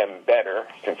make them better,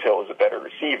 since Hill is a better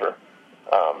receiver.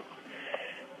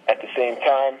 At the same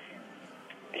time,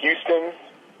 Houston,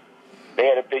 they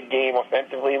had a big game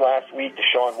offensively last week.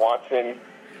 Deshaun Watson,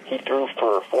 he threw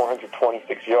for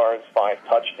 426 yards, 5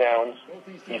 touchdowns.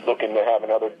 He's looking to have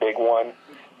another big one.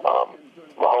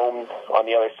 Mahomes, on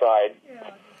the other side,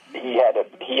 he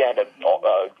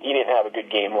didn't have a good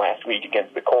game last week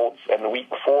against the Colts, and the week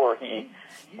before he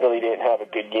really didn't have a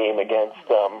good game against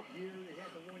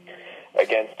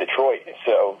Detroit.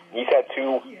 So he's had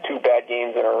two bad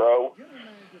games in a row,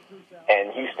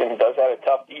 and Houston does have a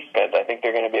tough defense. I think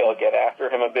they're going to be able to get after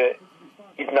him a bit.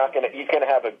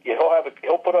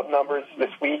 He'll put up numbers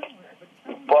this week,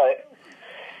 but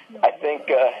I think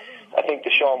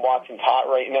Deshaun Watson's hot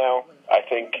right now. I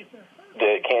think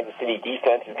the Kansas City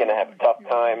defense is going to have a tough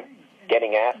time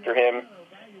getting after him,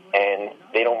 and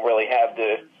they don't really have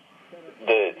the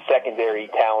secondary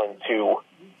talent to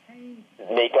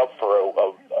make up for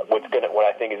what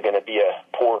I think is going to be a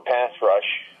poor pass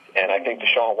rush. And I think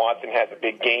Deshaun Watson has a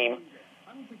big game.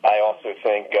 I also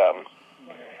think,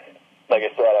 like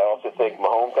I said, I also think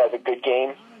Mahomes has a good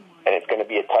game, and it's going to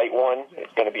be a tight one.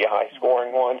 It's going to be a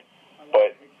high-scoring one.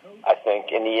 But I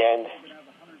think in the end,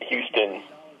 Houston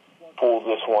pulls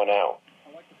this one out.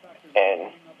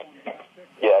 And,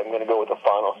 I'm going to go with the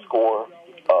final score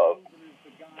of,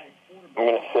 I'm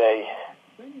going to say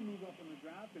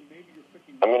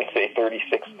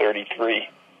 36-33.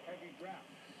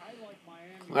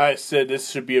 I said this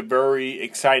should be a very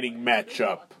exciting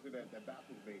matchup.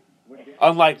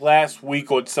 Unlike last week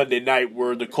on Sunday night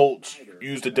where the Colts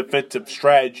used a defensive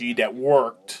strategy that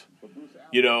worked,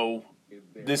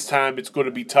 this time it's going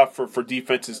to be tougher for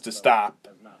defenses to stop.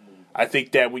 I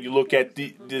think that when you look at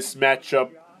this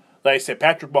matchup, like I said,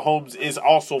 Patrick Mahomes is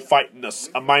also fighting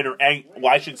a minor, I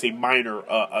shouldn't say minor,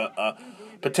 a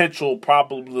potential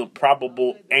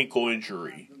probable ankle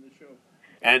injury.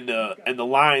 And the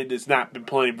line has not been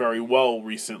playing very well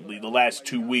recently. The last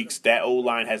 2 weeks, that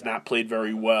O-line has not played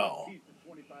very well.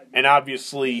 And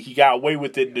obviously, he got away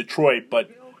with it in Detroit,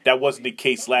 but that wasn't the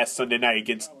case last Sunday night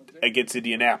against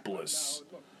Indianapolis.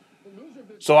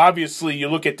 So obviously, you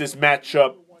look at this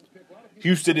matchup,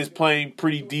 Houston is playing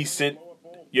pretty decent.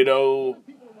 Like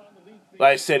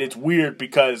I said, it's weird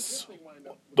because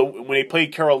when they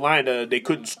played Carolina, they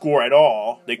couldn't score at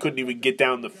all. They couldn't even get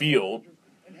down the field.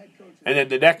 And then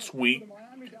the next week,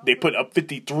 they put up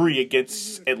 53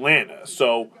 against Atlanta.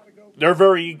 So they're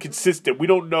very inconsistent. We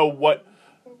don't know what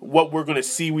we're going to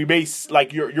see. We may,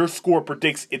 like your score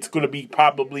predicts, it's going to be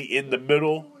probably in the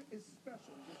middle.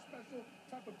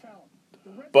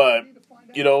 But,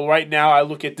 right now I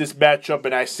look at this matchup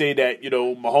and I say that,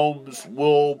 Mahomes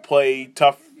will play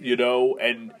tough,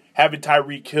 and having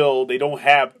Tyreek Hill, they don't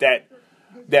have that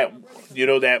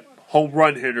home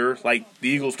run hitter. Like the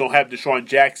Eagles don't have Deshaun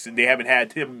Jackson. They haven't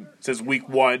had him since week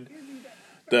 1.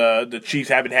 The Chiefs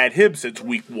haven't had him since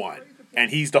week 1.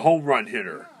 And he's the home run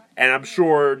hitter. And I'm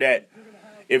sure that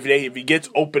if he gets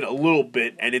open a little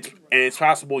bit and it's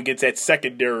possible against that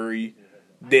secondary,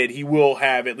 then he will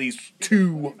have at least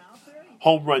 2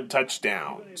 home run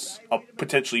touchdowns of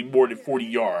potentially more than 40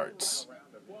 yards.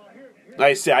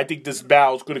 Like I said, I think this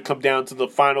battle is going to come down to the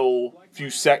final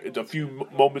a few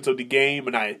moments of the game,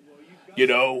 and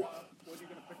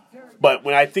but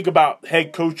when I think about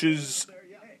head coaches,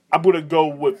 I'm going to go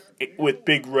with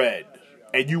Big Red,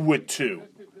 and you would too.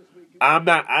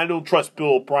 I don't trust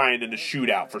Bill O'Brien in the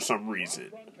shootout for some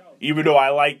reason. Even though I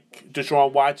like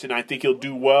Deshaun Watson, I think he'll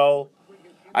do well.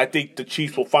 I think the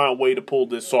Chiefs will find a way to pull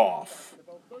this off.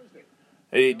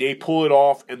 They pull it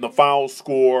off, and the final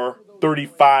score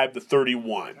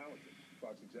 35-31.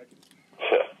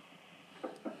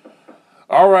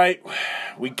 All right,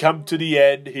 we come to the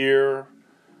end here.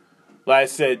 Like I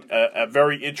said, a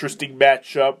very interesting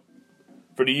matchup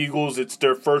for the Eagles. It's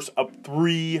their first of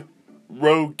 3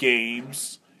 road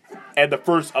games and the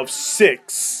first of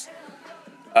 6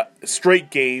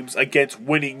 straight games against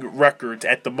winning records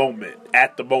at the moment,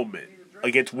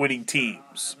 against winning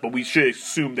teams. But we should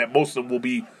assume that most of them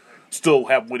will still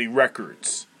have winning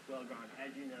records.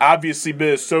 Obviously,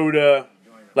 Minnesota,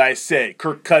 like I said,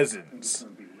 Kirk Cousins.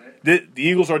 The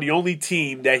Eagles are the only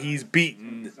team that he's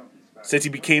beaten since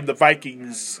he became the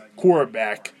Vikings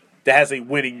quarterback that has a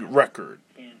winning record.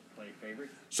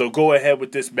 So go ahead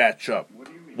with this matchup.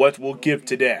 What we'll give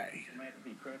today.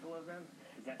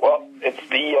 Well, it's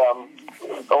the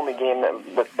only game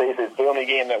it's the only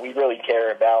game that we really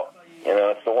care about.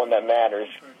 It's the one that matters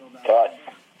to us.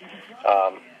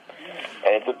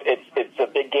 And it's a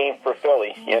big game for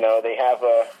Philly. They have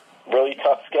a really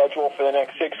tough schedule for the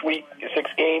next 6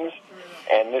 games,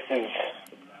 and this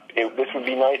would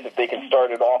be nice if they can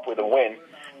start it off with a win.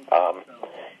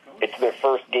 It's their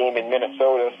first game in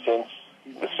Minnesota since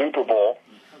the Super Bowl,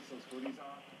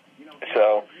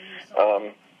 so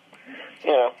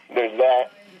there's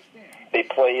that. They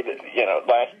played,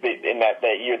 in that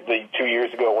year, 2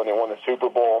 years ago when they won the Super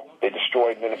Bowl, they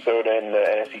destroyed Minnesota in the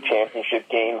NFC Championship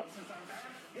game.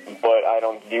 But I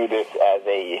don't view this as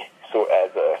a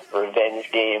revenge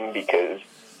game because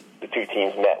the two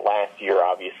teams met last year,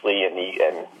 obviously, and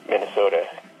Minnesota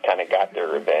kind of got their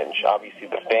revenge. Obviously,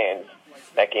 the fans,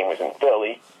 that game was in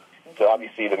Philly, so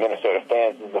obviously the Minnesota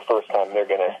fans, this is the first time they're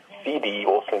going to see the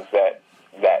Eagles since that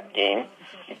game.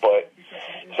 But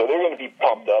so they're going to be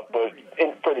pumped up. But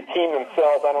for the team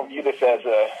themselves, I don't view this as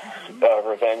a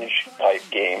revenge type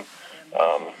game.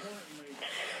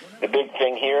 The big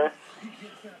thing here,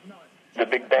 the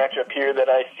big matchup here that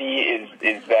I see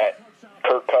is that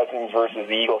Kirk Cousins versus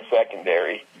the Eagles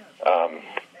secondary.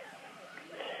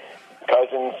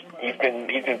 Cousins, he's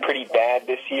been pretty bad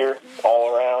this year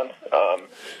all around.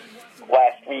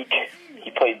 Last week he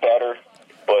played better,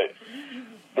 but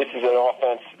this is an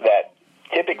offense that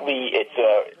typically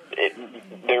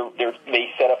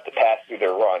they set up the pass through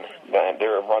their run.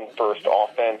 They're a run first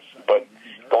offense, but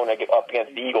going up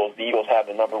against the Eagles have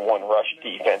the number 1 rush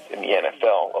defense in the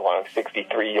NFL, allowing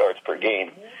 63 yards per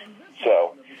game.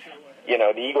 So,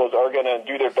 the Eagles are going to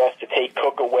do their best to take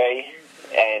Cook away,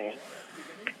 and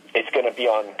it's going to be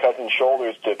on Cousins'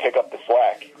 shoulders to pick up the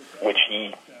slack, which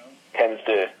he tends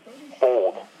to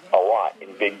fold a lot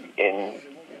in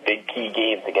big key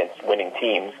games against winning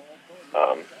teams.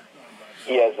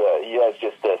 He has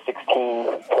just a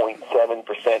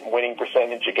 16.7% winning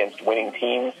percentage against winning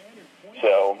teams.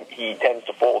 So he tends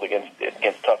to fold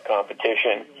against tough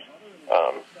competition.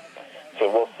 So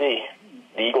we'll see.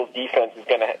 The Eagles' defense is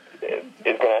going to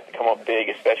have to come up big,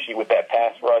 especially with that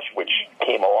pass rush, which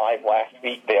came alive last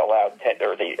week. They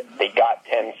got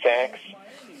 10 sacks,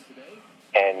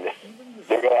 and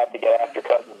they're going to have to get after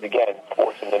Cousins again,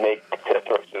 force him to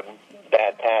throw some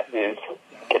bad passes,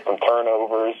 get some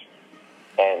turnovers,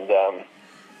 and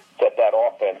set that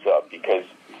offense up because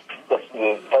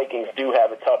the Vikings do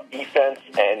have a tough defense,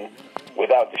 and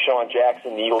without Deshaun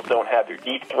Jackson, the Eagles don't have their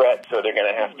deep threat, so they're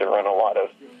going to have to run a lot of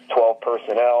 12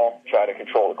 personnel, try to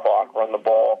control the clock, run the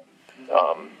ball.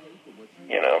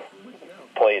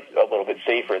 play it a little bit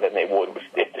safer than they would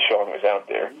if Deshaun was out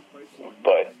there.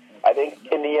 But I think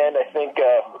in the end,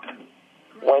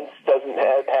 Wentz doesn't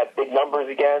have big numbers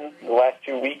again in the last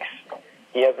 2 weeks.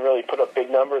 He hasn't really put up big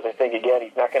numbers. I think, again,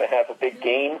 he's not going to have a big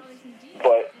game.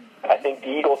 But I think the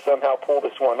Eagles somehow pull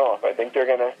this one off. I think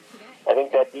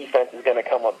that defense is going to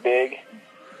come up big.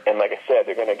 And like I said,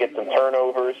 they're going to get some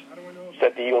turnovers,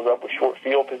 set the Eagles up with short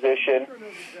field position.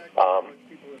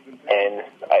 And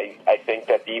I think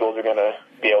that the Eagles are going to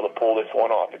be able to pull this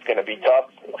one off. It's going to be tough.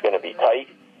 It's going to be tight.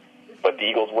 But the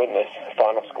Eagles win this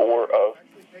final score of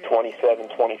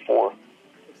 27-24.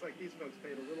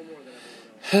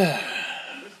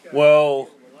 Well,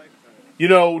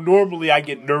 normally I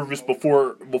get nervous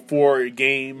before a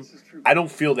game. I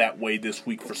don't feel that way this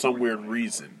week for some weird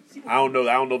reason. I don't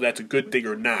know if that's a good thing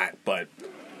or not, but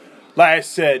like I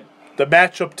said, the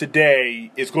matchup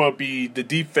today is going to be the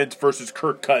defense versus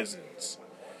Kirk Cousins.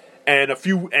 And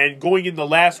going into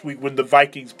last week when the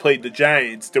Vikings played the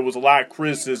Giants, there was a lot of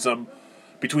criticism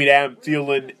between Adam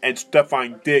Thielen and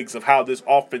Stephon Diggs of how this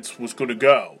offense was going to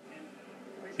go.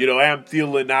 Adam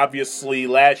Thielen obviously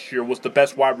last year was the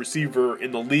best wide receiver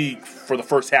in the league for the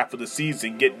first half of the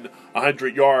season, getting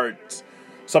 100 yards,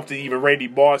 something even Randy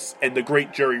Moss and the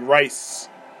great Jerry Rice,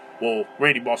 well,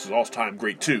 Randy Moss is all-time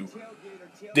great too,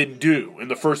 didn't do in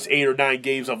the first 8 or 9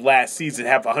 games of last season,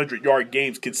 have 100-yard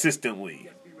games consistently.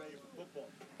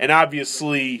 And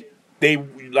obviously, they,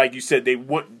 like you said,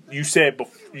 you said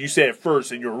it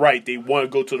first, and you're right, they want to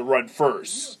go to the run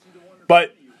first.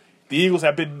 But the Eagles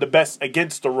have been the best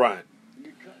against the run,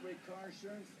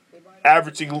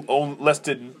 averaging less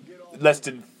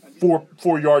than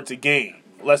 4 yards a game,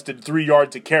 less than 3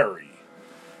 yards a carry.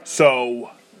 So,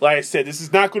 like I said, this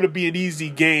is not going to be an easy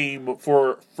game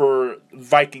for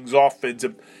Vikings offense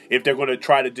if they're going to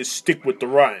try to just stick with the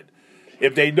run.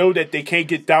 If they know that they can't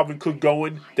get Dalvin Cook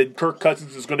going, then Kirk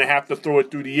Cousins is going to have to throw it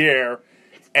through the air.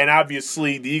 And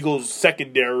obviously, the Eagles'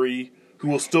 secondary, who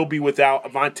will still be without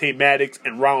Avonte Maddox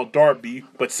and Ronald Darby,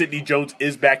 but Sidney Jones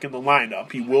is back in the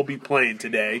lineup. He will be playing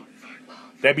today.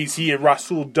 That means he and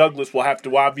Rasul Douglas will have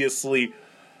to obviously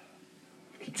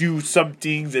do some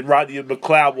things, and Rodney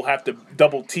McLeod will have to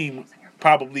double team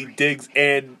probably Diggs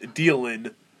and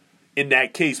Thielen in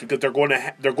that case, because they're going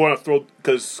to throw,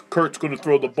 because Kurt's going to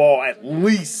throw the ball at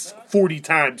least 40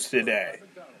 times today.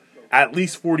 At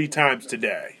least 40 times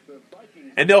today.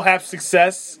 And they'll have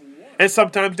success, and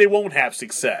sometimes they won't have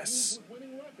success.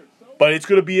 But it's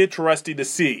going to be interesting to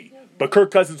see. But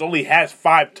Kirk Cousins only has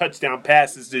 5 touchdown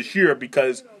passes this year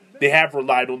because they have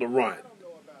relied on the run.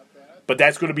 But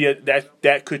that's going to be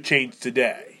that could change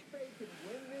today.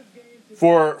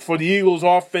 For the Eagles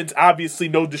offense, obviously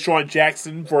no Deshaun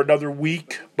Jackson for another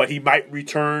week, but he might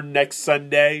return next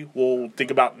Sunday. We'll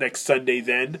think about next Sunday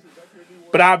then.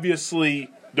 But obviously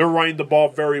they're running the ball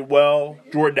very well.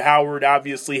 Jordan Howard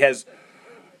obviously has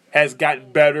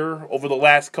gotten better over the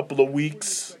last couple of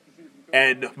weeks.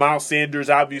 And Miles Sanders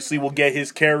obviously will get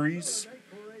his carries.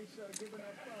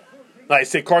 Like I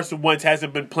said, Carson Wentz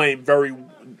hasn't been playing very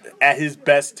at his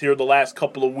best here the last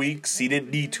couple of weeks. He didn't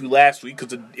need to last week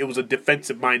because it was a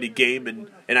defensive-minded game, and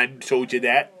I told you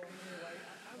that.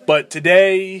 But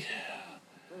today,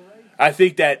 I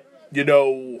think that,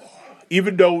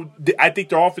 even though I think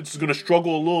their offense is going to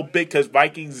struggle a little bit because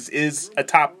Vikings is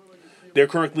they're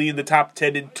currently in the top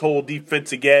 10 in total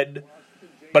defense again.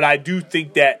 But I do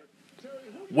think that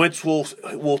Wentz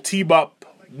will team up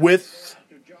with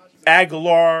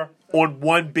Aguilar on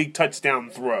one big touchdown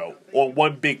throw, on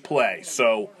one big play.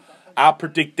 So I'll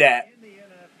predict that.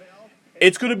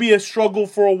 It's going to be a struggle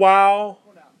for a while.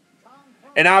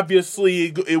 And obviously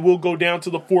it will go down to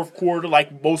the fourth quarter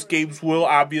like most games will,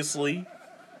 obviously.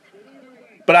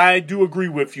 But I do agree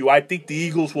with you. I think the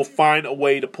Eagles will find a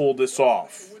way to pull this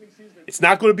off. It's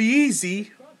not going to be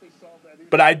easy,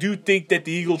 but I do think that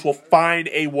the Eagles will find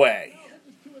a way.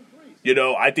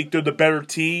 I think they're the better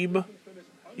team.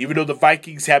 Even though the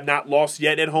Vikings have not lost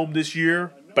yet at home this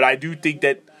year, but I do think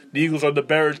that the Eagles are the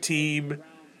better team,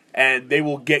 and they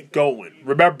will get going.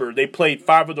 Remember, they played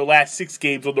 5 of the last 6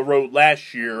 games on the road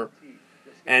last year,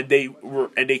 and they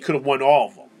could have won all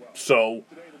of them. So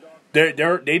they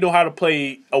know how to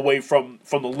play away from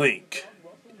the link.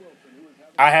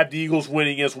 I have the Eagles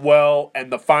winning as well, and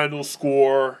the final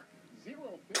score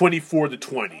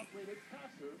 24-20.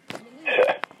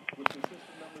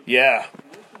 Yeah.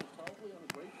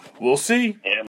 We'll see.